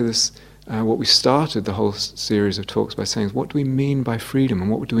back to this, what we started the whole series of talks by saying, what do we mean by freedom,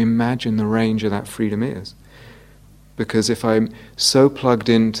 and what do we imagine the range of that freedom is? Because if I'm so plugged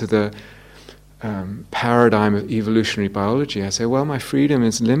into the paradigm of evolutionary biology, I say, well, my freedom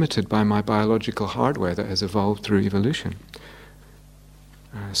is limited by my biological hardware that has evolved through evolution.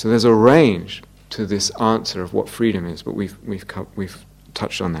 So there's a range to this answer of what freedom is, but we've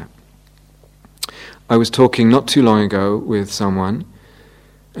touched on that. I was talking not too long ago with someone,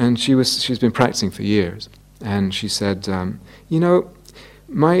 and she's been practicing for years, and she said,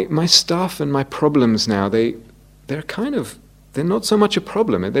 my stuff and my problems now, they're not so much a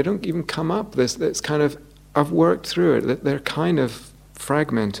problem. They don't even come up. I've worked through it. They're kind of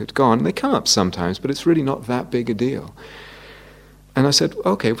fragmented, gone. They come up sometimes, but it's really not that big a deal. And I said,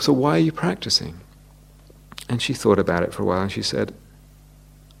 okay, so why are you practicing? And she thought about it for a while, and she said,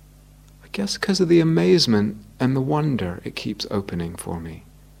 I guess because of the amazement and the wonder it keeps opening for me.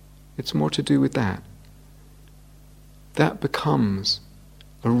 It's more to do with that. That becomes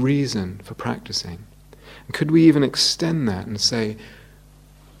a reason for practicing. And could we even extend that and say,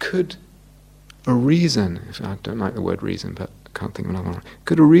 could a reason, if I don't like the word reason, but I can't think of another one,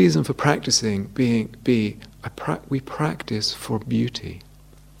 could a reason for practicing be we practice for beauty,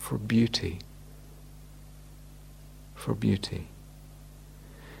 for beauty, for beauty.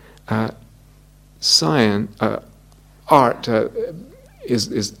 Art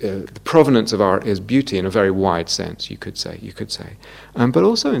is the provenance of art is beauty in a very wide sense, you could say. But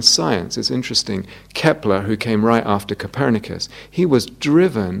also in science, it's interesting. Kepler, who came right after Copernicus, he was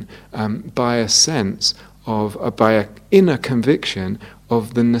driven by a sense of, by an inner conviction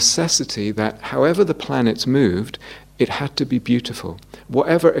of the necessity that however the planets moved, it had to be beautiful.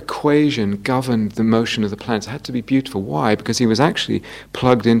 Whatever equation governed the motion of the planets had to be beautiful. Why? Because he was actually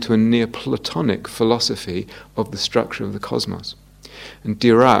plugged into a Neoplatonic philosophy of the structure of the cosmos. And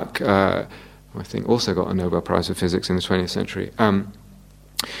Dirac, I think also got a Nobel Prize for Physics in the 20th century,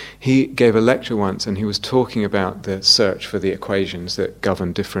 he gave a lecture once and he was talking about the search for the equations that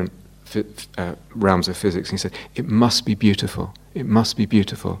govern different realms of physics. And he said, it must be beautiful. It must be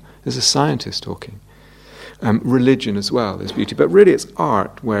beautiful. There's a scientist talking. Religion as well is beauty. But really it's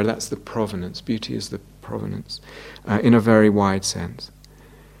art where that's the provenance. Beauty is the provenance in a very wide sense.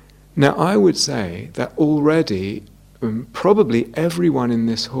 Now I would say that already probably everyone in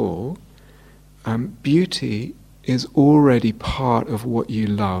this hall, beauty is already part of what you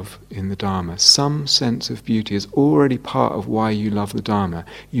love in the Dharma. Some sense of beauty is already part of why you love the Dharma.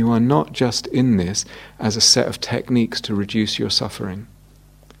 You are not just in this as a set of techniques to reduce your suffering.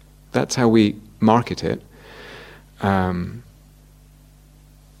 That's how we market it. That's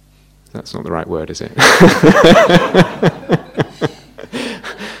not the right word, is it?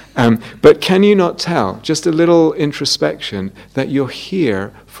 But can you not tell, just a little introspection, that you're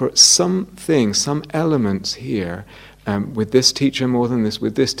here for some things, some elements here, with this teacher more than this,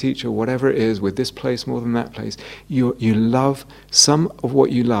 with this teacher, whatever it is, with this place more than that place. You love, some of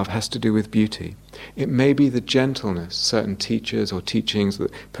what you love has to do with beauty. It may be the gentleness, certain teachers or teachings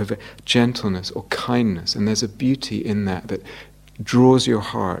that pervade gentleness or kindness, and there's a beauty in that draws your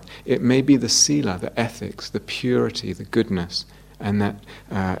heart. It may be the sila, the ethics, the purity, the goodness, and that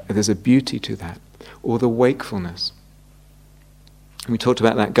there's a beauty to that. Or the wakefulness. We talked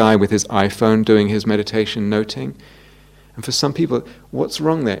about that guy with his iPhone doing his meditation noting. And for some people, what's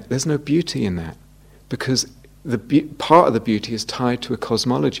wrong there? There's no beauty in that. Because part of the beauty is tied to a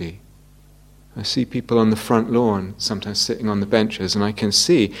cosmology. I see people on the front lawn, sometimes sitting on the benches, and I can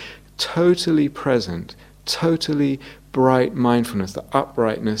see totally present, totally bright mindfulness. The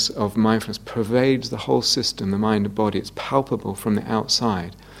uprightness of mindfulness pervades the whole system, the mind and body. It's palpable from the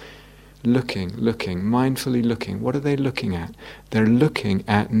outside. Looking, mindfully looking. What are they looking at? They're looking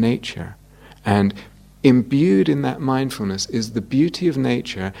at nature. And imbued in that mindfulness is the beauty of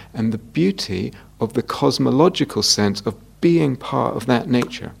nature and the beauty of the cosmological sense of being part of that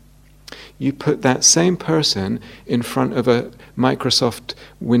nature. You put that same person in front of a Microsoft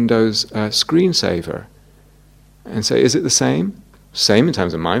Windows screensaver and say, is it the same? Same in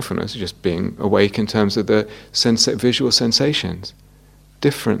terms of mindfulness, just being awake in terms of the visual sensations.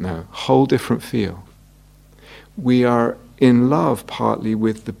 Different though, whole different feel. We are in love partly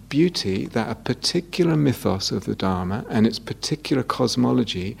with the beauty that a particular mythos of the Dharma and its particular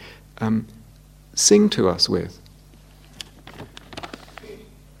cosmology sing to us with.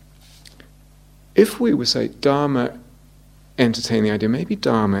 If we would say Dharma, entertain the idea, maybe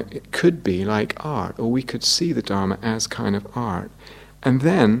Dharma, it could be like art, or we could see the Dharma as kind of art. And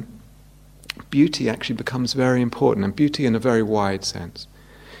then beauty actually becomes very important, and beauty in a very wide sense.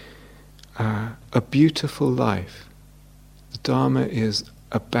 A beautiful life. The Dharma is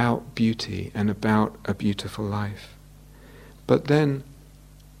about beauty and about a beautiful life. But then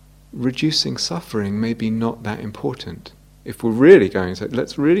reducing suffering may be not that important. If we're really going to,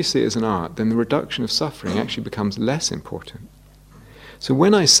 let's really see it as an art, then the reduction of suffering actually becomes less important. So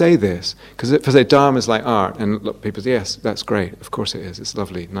when I say this, because if I say Dharma is like art, and look, people say, yes, that's great, of course it is, it's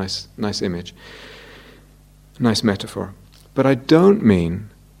lovely, nice image, nice metaphor. But I don't mean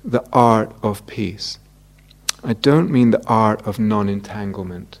the art of peace. I don't mean the art of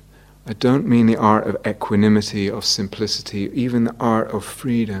non-entanglement. I don't mean the art of equanimity, of simplicity, even the art of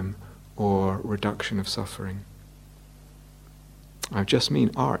freedom or reduction of suffering. I just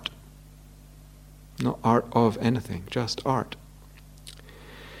mean art. Not art of anything, just art.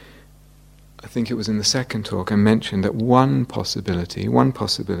 I think it was in the second talk I mentioned that one possible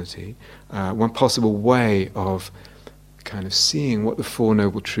way of kind of seeing what the Four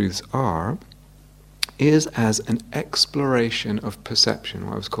Noble Truths are is as an exploration of perception,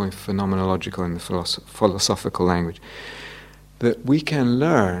 what I was calling phenomenological in the philosophical language. That we can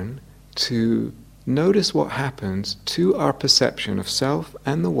learn to notice what happens to our perception of self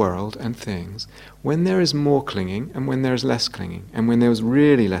and the world and things when there is more clinging and when there is less clinging, and when there is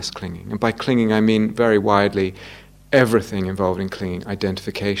really less clinging. And by clinging I mean very widely everything involved in clinging,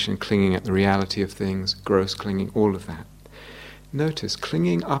 identification, clinging at the reality of things, gross clinging, all of that. Notice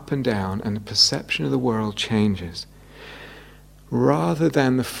clinging up and down, and the perception of the world changes. Rather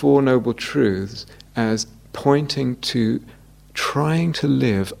than the Four Noble Truths as pointing to trying to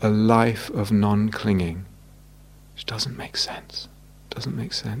live a life of non-clinging, which doesn't make sense. Doesn't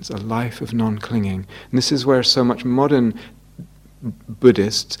make sense. A life of non-clinging. And this is where so much modern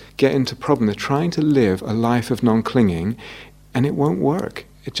Buddhists get into problem. They're trying to live a life of non-clinging, and it won't work.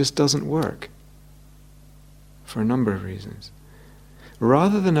 It just doesn't work. For a number of reasons.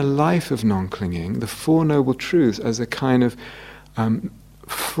 Rather than a life of non-clinging, the Four Noble Truths as a kind of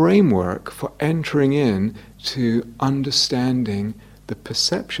framework for entering in to understanding the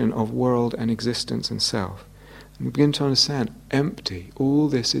perception of world and existence and self. And we begin to understand empty. All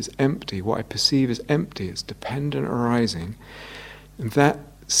this is empty. What I perceive is empty. It's dependent arising. And that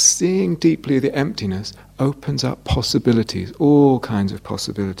seeing deeply the emptiness opens up possibilities, all kinds of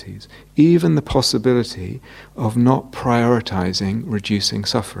possibilities. Even the possibility of not prioritizing reducing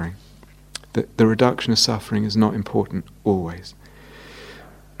suffering. That the reduction of suffering is not important always.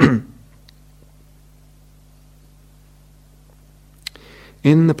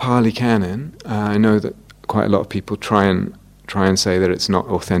 In the Pali Canon, I know that quite a lot of people try and say that it's not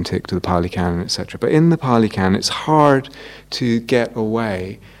authentic to the Pali Canon, etc. But in the Pali Canon, it's hard to get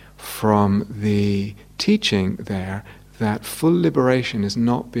away from the teaching there that full liberation is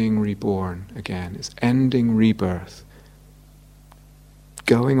not being reborn again. It's ending rebirth.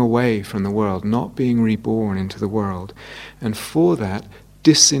 Going away from the world, not being reborn into the world. And for that,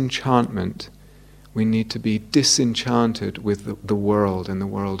 disenchantment. We need to be disenchanted with the world and the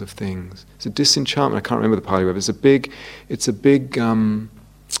world of things. So disenchantment, I can't remember the Pali word, it's a big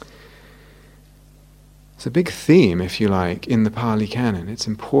theme, if you like, in the Pali Canon. It's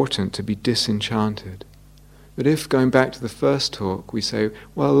important to be disenchanted. But if, going back to the first talk, we say,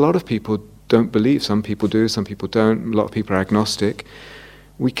 well, a lot of people don't believe, some people do, some people don't, a lot of people are agnostic,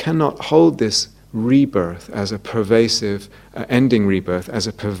 we cannot hold this rebirth as a pervasive, ending rebirth as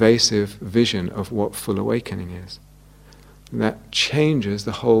a pervasive vision of what full awakening is. That changes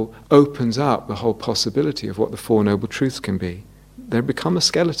the whole, opens up the whole possibility of what the Four Noble Truths can be. They become a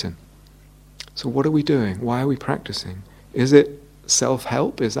skeleton. So what are we doing? Why are we practicing? Is it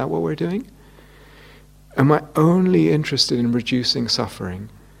self-help? Is that what we're doing? Am I only interested in reducing suffering?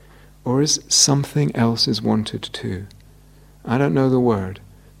 Or is something else is wanted too? I don't know the word.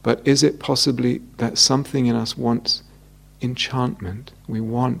 But is it possibly that something in us wants enchantment? We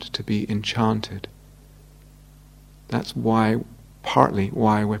want to be enchanted. That's why, partly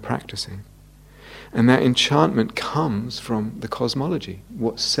why we're practicing. And that enchantment comes from the cosmology.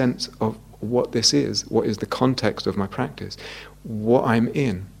 What sense of what this is, what is the context of my practice, what I'm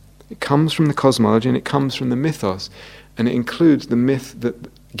in. It comes from the cosmology and it comes from the mythos, and it includes the myth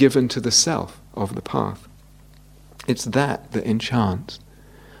that given to the self of the path. It's that enchants.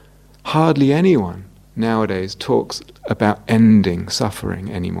 Hardly anyone nowadays talks about ending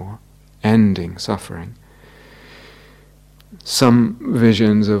suffering anymore. Ending suffering. Some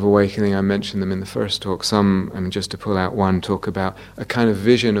visions of awakening, I mentioned them in the first talk, some, just to pull out one, talk about a kind of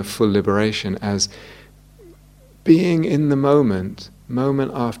vision of full liberation as being in the moment,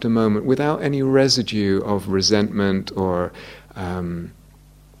 moment after moment, without any residue of resentment or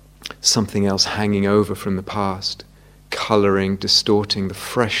something else hanging over from the past, colouring, distorting the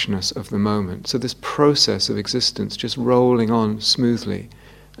freshness of the moment. So this process of existence just rolling on smoothly,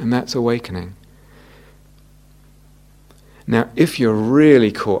 and that's awakening. Now, if you're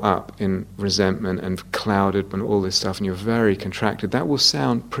really caught up in resentment and clouded and all this stuff, and you're very contracted, that will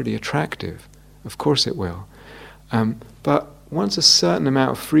sound pretty attractive. Of course it will. But once a certain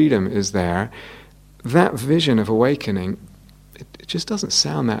amount of freedom is there, that vision of awakening, it just doesn't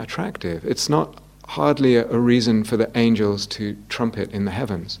sound that attractive. It's not hardly a reason for the angels to trumpet in the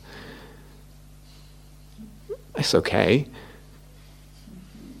heavens. It's okay.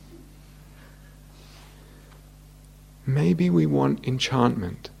 Maybe we want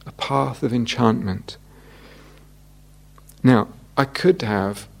enchantment, a path of enchantment. Now, I could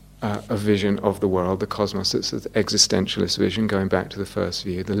have a vision of the world, the cosmos, it's an existentialist vision, going back to the first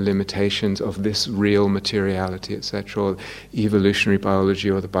view, the limitations of this real materiality, etc., or evolutionary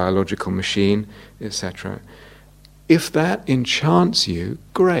biology or the biological machine, etc. If that enchants you,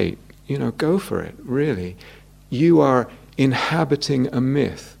 great, go for it, really. You are inhabiting a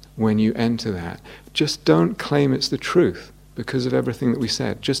myth when you enter that. Just don't claim it's the truth because of everything that we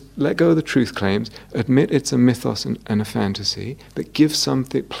said. Just let go of the truth claims, admit it's a mythos and a fantasy that gives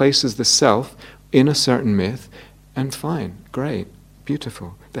something, places the self in a certain myth, and fine, great,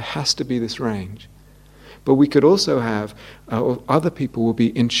 beautiful. There has to be this range. But we could also have, other people will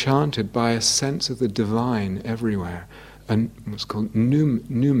be enchanted by a sense of the divine everywhere, and what's called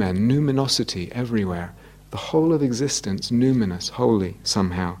numinosity everywhere. The whole of existence, numinous, holy,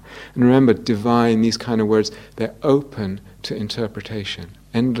 somehow. And remember, divine, these kind of words, they're open to interpretation,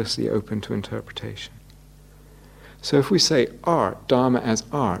 endlessly open to interpretation. So if we say art, Dharma as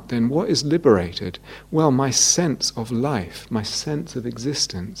art, then what is liberated? Well, my sense of life, my sense of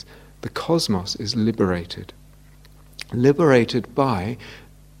existence, the cosmos is liberated. Liberated by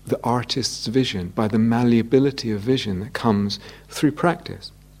the artist's vision, by the malleability of vision that comes through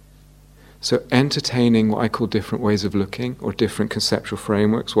practice. So entertaining what I call different ways of looking, or different conceptual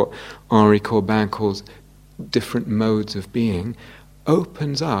frameworks, what Henri Corbin calls different modes of being,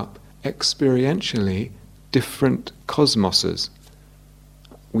 opens up experientially different cosmoses.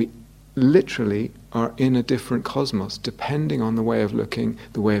 We literally are in a different cosmos, depending on the way of looking,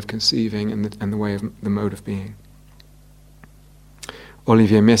 the way of conceiving, and the way of the mode of being.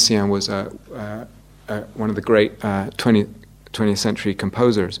 Olivier Messiaen was one of the great 20th century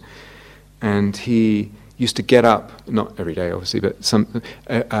composers. And he used to get up, not every day obviously, but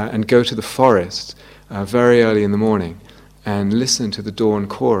and go to the forest very early in the morning and listen to the dawn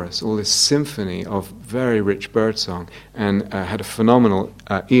chorus, all this symphony of very rich birdsong, and had a phenomenal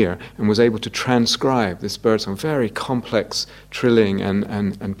ear and was able to transcribe this birdsong, very complex trilling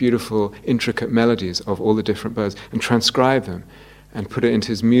and beautiful, intricate melodies of all the different birds, and transcribe them and put it into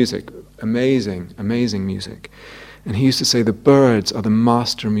his music. Amazing, amazing music. And he used to say the birds are the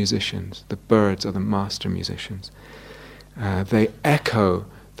master musicians. The birds are the master musicians. They echo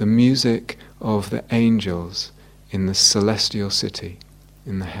the music of the angels in the celestial city,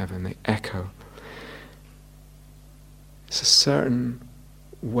 in the heaven. They echo. It's a certain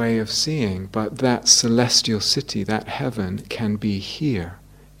way of seeing, but that celestial city, that heaven, can be here.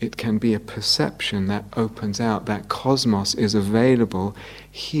 It can be a perception that opens out. That cosmos is available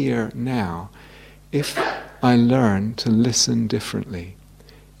here now. If I learn to listen differently,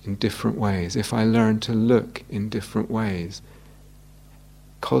 in different ways, if I learn to look in different ways,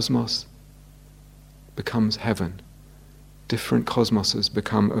 cosmos becomes heaven. Different cosmoses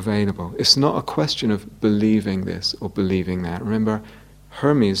become available. It's not a question of believing this or believing that. Remember,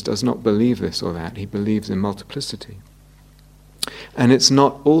 Hermes does not believe this or that. He believes in multiplicity. And it's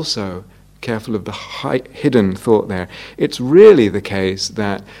not also, careful of the hidden thought there, it's really the case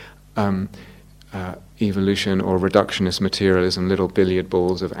that evolution or reductionist materialism, little billiard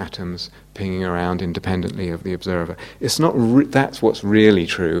balls of atoms pinging around independently of the observer. It's not that's what's really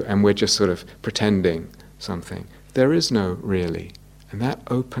true, and we're just sort of pretending something. There is no really, and that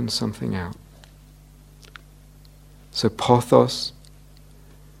opens something out. So pothos,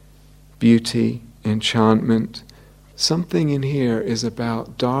 beauty, enchantment, something in here is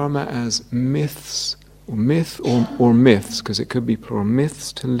about Dharma as myths, or myths, because it could be plural,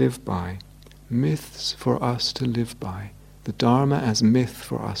 myths to live by. Myths for us to live by. The Dharma as myth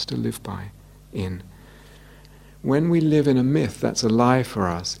for us to live by in. When we live in a myth that's alive for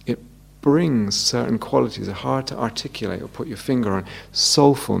us, it brings certain qualities that are hard to articulate or put your finger on.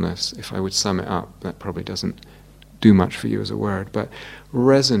 Soulfulness, if I would sum it up, that probably doesn't do much for you as a word, but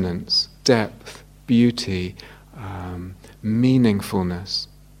resonance, depth, beauty, meaningfulness.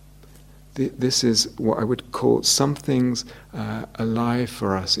 This is what I would call something's alive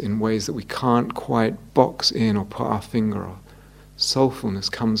for us in ways that we can't quite box in or put our finger on.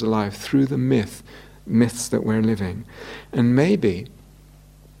 Soulfulness comes alive through the myths that we're living. And maybe,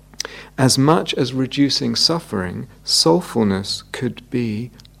 as much as reducing suffering, soulfulness could be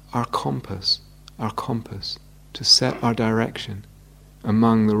our compass to set our direction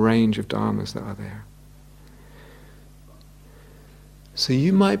among the range of dharmas that are there. So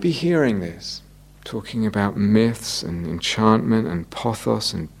you might be hearing this, talking about myths and enchantment and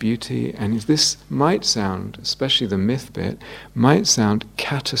pathos and beauty, and this might sound, especially the myth bit, might sound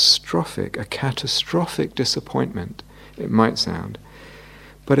catastrophic, a catastrophic disappointment, it might sound.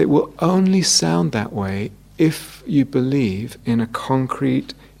 But it will only sound that way if you believe in a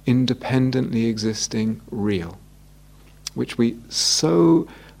concrete, independently existing real, which we so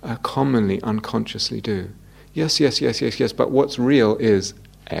commonly unconsciously do. Yes, but what's real is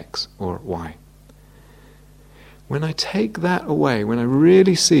X or Y. When I take that away, when I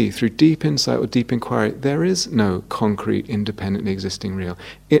really see through deep insight or deep inquiry, there is no concrete, independently existing real.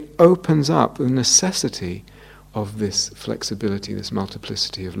 It opens up the necessity of this flexibility, this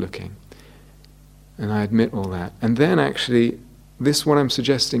multiplicity of looking. And I admit all that. And then actually, this, what I'm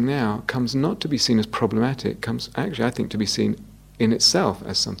suggesting now, comes not to be seen as problematic, comes actually, I think, to be seen in itself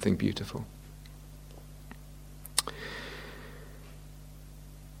as something beautiful.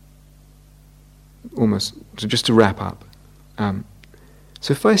 Almost, so just to wrap up.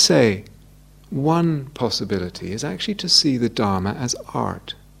 So if I say one possibility is actually to see the Dharma as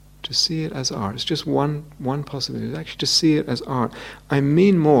art, to see it as art. It's just one possibility, is actually to see it as art. I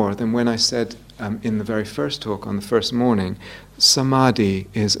mean more than when I said in the very first talk on the first morning, samadhi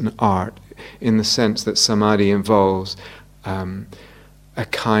is an art, in the sense that samadhi involves a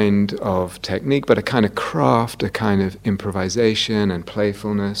kind of technique, but a kind of craft, a kind of improvisation and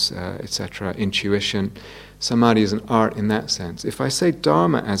playfulness, etc., intuition. Samadhi is an art in that sense. If I say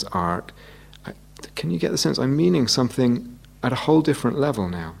Dharma as art, can you get the sense I'm meaning something at a whole different level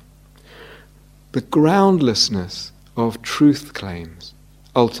now? The groundlessness of truth claims,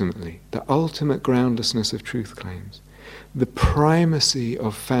 ultimately, the ultimate groundlessness of truth claims, the primacy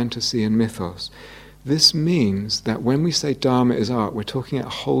of fantasy and mythos. This means that when we say Dharma is art, we're talking at a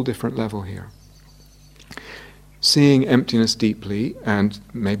whole different level here. Seeing emptiness deeply, and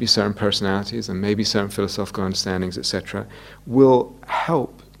maybe certain personalities, and maybe certain philosophical understandings, etc., will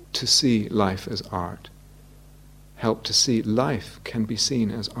help to see life as art. Help to see life can be seen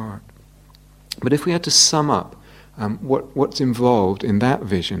as art. But if we had to sum up what's involved in that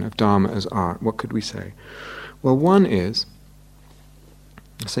vision of Dharma as art, what could we say? Well, one is,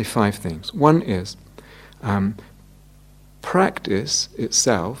 let's say 5 things. One is practice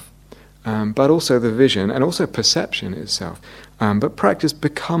itself, but also the vision, and also perception itself. But practice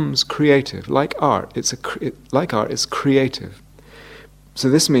becomes creative, like art. Like art, it's creative. So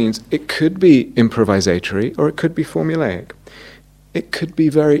this means it could be improvisatory, or it could be formulaic. It could be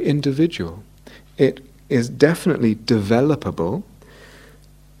very individual. It is definitely developable.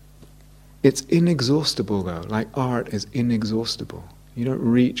 It's inexhaustible, though. Like art is inexhaustible. You don't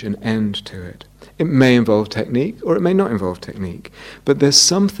reach an end to it. It may involve technique, or it may not involve technique. But there's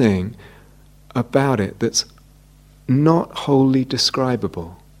something about it that's not wholly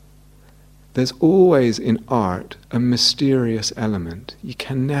describable. There's always in art a mysterious element. You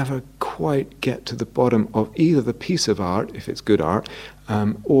can never quite get to the bottom of either the piece of art, if it's good art,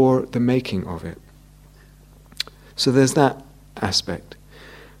 or the making of it. So there's that aspect.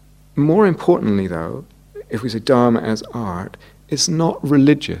 More importantly, though, if we say Dharma as art, it's not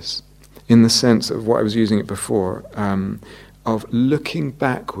religious in the sense of what I was using it before, of looking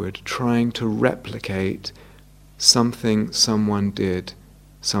backward, trying to replicate something someone did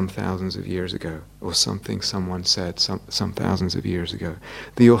some thousands of years ago, or something someone said some thousands of years ago.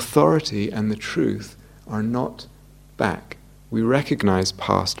 The authority and the truth are not back. We recognize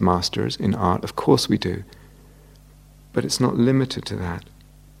past masters in art, of course we do, but it's not limited to that.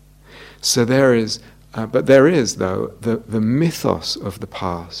 So there is, though, the mythos of the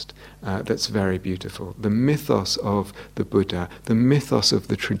past that's very beautiful. The mythos of the Buddha, the mythos of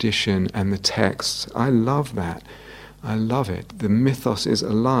the tradition and the texts. I love that. I love it. The mythos is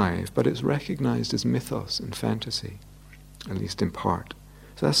alive, but it's recognized as mythos and fantasy, at least in part.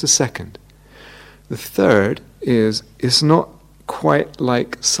 So that's the second. The third is, it's not quite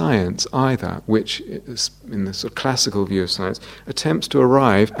like science either, which is, in the sort of classical view of science, attempts to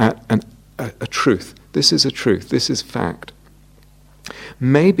arrive at a truth. This is a truth, this is fact.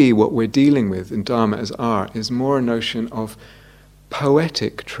 Maybe what we're dealing with in Dharma as art is more a notion of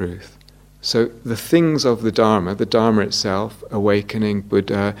poetic truth. So the things of the Dharma itself, awakening,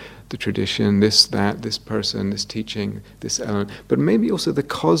 Buddha, the tradition, this, that, this person, this teaching, this element, but maybe also the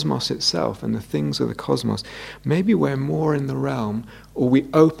cosmos itself and the things of the cosmos. Maybe we're more in the realm, or we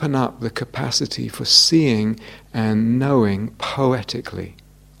open up the capacity for seeing and knowing poetically.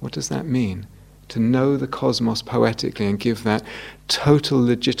 What does that mean? To know the cosmos poetically and give that total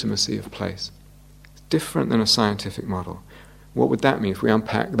legitimacy of place. It's different than a scientific model. What would that mean if we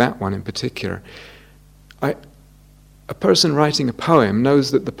unpack that one in particular? A person writing a poem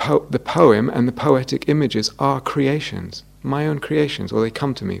knows that the poem and the poetic images are creations, my own creations, or they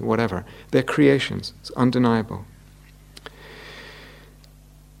come to me, whatever. They're creations. It's undeniable.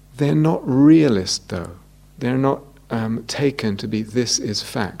 They're not realist, though. They're not taken to be this is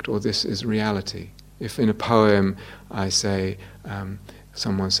fact or this is reality. If in a poem I say,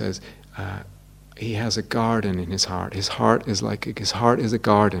 someone says, he has a garden in his heart. His heart is a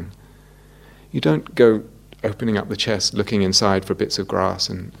garden. You don't go opening up the chest, looking inside for bits of grass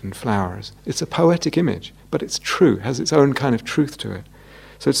and flowers. It's a poetic image, but it's true, has its own kind of truth to it.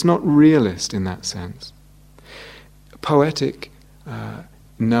 So it's not realist in that sense. Poetic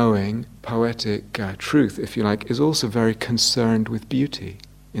knowing, poetic truth, if you like, is also very concerned with beauty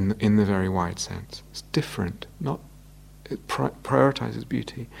in the very wide sense. It's different, it prioritizes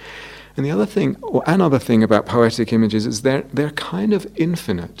beauty. And the other thing, or another thing about poetic images is they're kind of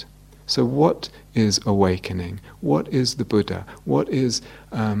infinite. So what is awakening? What is the Buddha? What is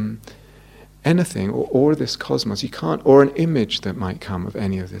anything, or this cosmos? You can't, or an image that might come of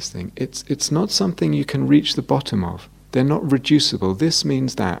any of this thing. It's not something you can reach the bottom of. They're not reducible. This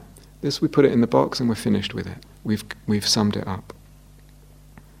means that. This, we put it in the box and we're finished with it. We've summed it up.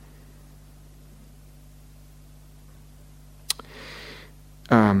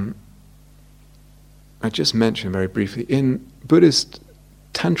 I just mentioned very briefly, in Buddhist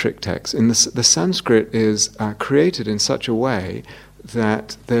tantric texts, the Sanskrit is created in such a way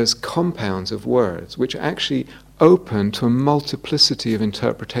that there's compounds of words which are actually open to a multiplicity of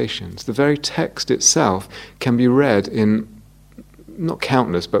interpretations. The very text itself can be read in, not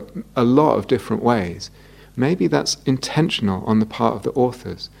countless, but a lot of different ways. Maybe that's intentional on the part of the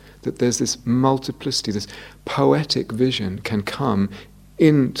authors, that there's this multiplicity, this poetic vision can come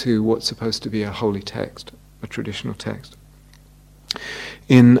into what's supposed to be a holy text, a traditional text.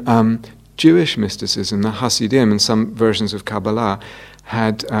 In Jewish mysticism, the Hasidim and some versions of Kabbalah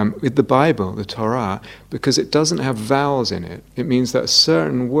had, with the Bible, the Torah, because it doesn't have vowels in it, it means that a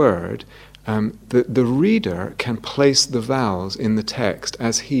certain word, the reader can place the vowels in the text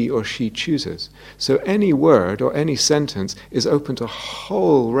as he or she chooses. So any word or any sentence is open to a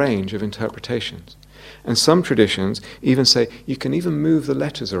whole range of interpretations. And some traditions even say you can even move the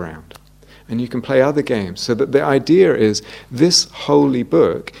letters around. And you can play other games, so that the idea is this holy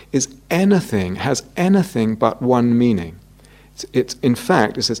book is anything, has anything but one meaning. It's in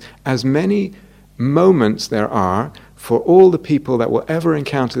fact, it says, as many moments there are for all the people that will ever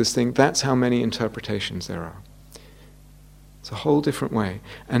encounter this thing, that's how many interpretations there are. It's a whole different way.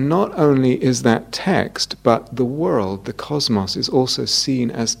 And not only is that text, but the world, the cosmos, is also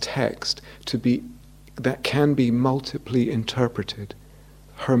seen as text that can be multiply interpreted.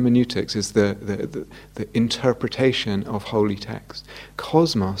 Hermeneutics is the interpretation of holy text.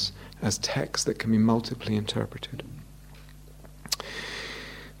 Cosmos as text that can be multiply interpreted.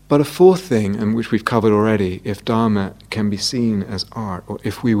 But a fourth thing, and which we've covered already, if Dharma can be seen as art, or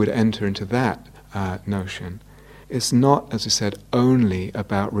if we would enter into that notion, it's not, as I said, only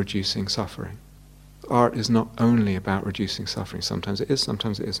about reducing suffering. Art is not only about reducing suffering. Sometimes it is,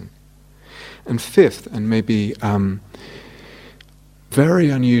 sometimes it isn't. And fifth, and maybe very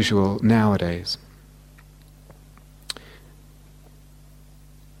unusual nowadays,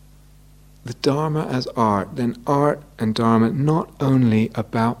 the Dharma as art, then art and Dharma not only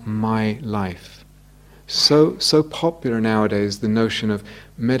about my life. So popular nowadays, the notion of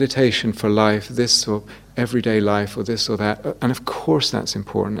meditation for life, this or everyday life, or this or that, and of course that's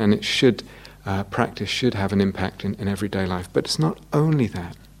important, and it should, practice should have an impact in everyday life, but it's not only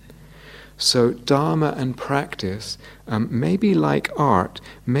that. So Dharma and practice, maybe like art,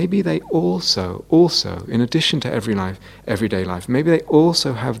 maybe they also, in addition to everyday life, maybe they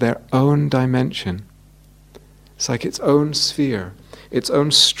also have their own dimension. It's like its own sphere, its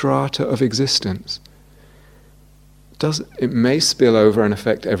own strata of existence. It may spill over and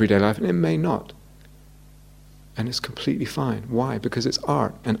affect everyday life, and it may not. And it's completely fine. Why? Because it's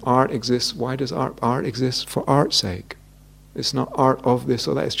art. And art exists. Why does art? Art exists for art's sake. It's not art of this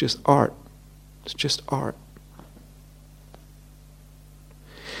or that. It's just art. It's just art.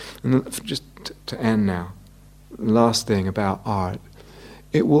 And just to end now, last thing about art.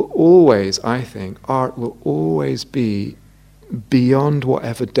 It will always, I think, art will always be beyond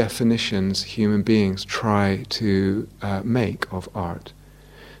whatever definitions human beings try to make of art.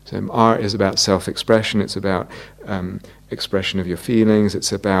 So art is about self-expression, it's about expression of your feelings,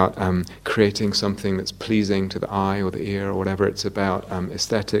 it's about creating something that's pleasing to the eye or the ear or whatever, it's about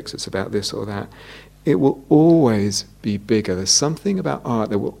aesthetics, it's about this or that. It will always be bigger. There's something about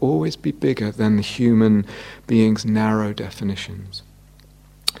art that will always be bigger than the human being's narrow definitions,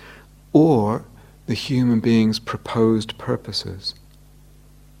 or the human being's proposed purposes.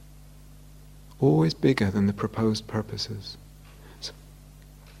 Always bigger than the proposed purposes. So,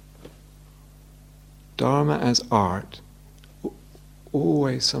 Dharma as art,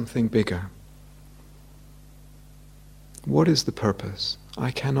 always something bigger. What is the purpose? I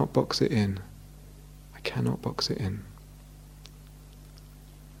cannot box it in. I cannot box it in.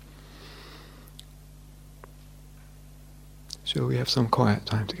 Shall we have some quiet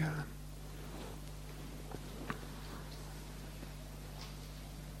time together?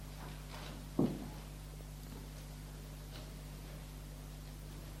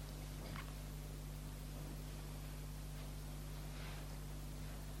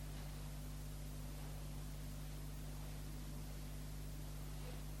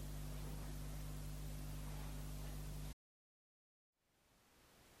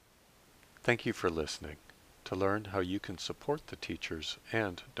 Thank you for listening. To learn how you can support the teachers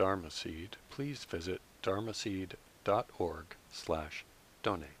and Dharma Seed, please visit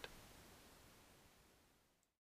dharmaseed.org/donate.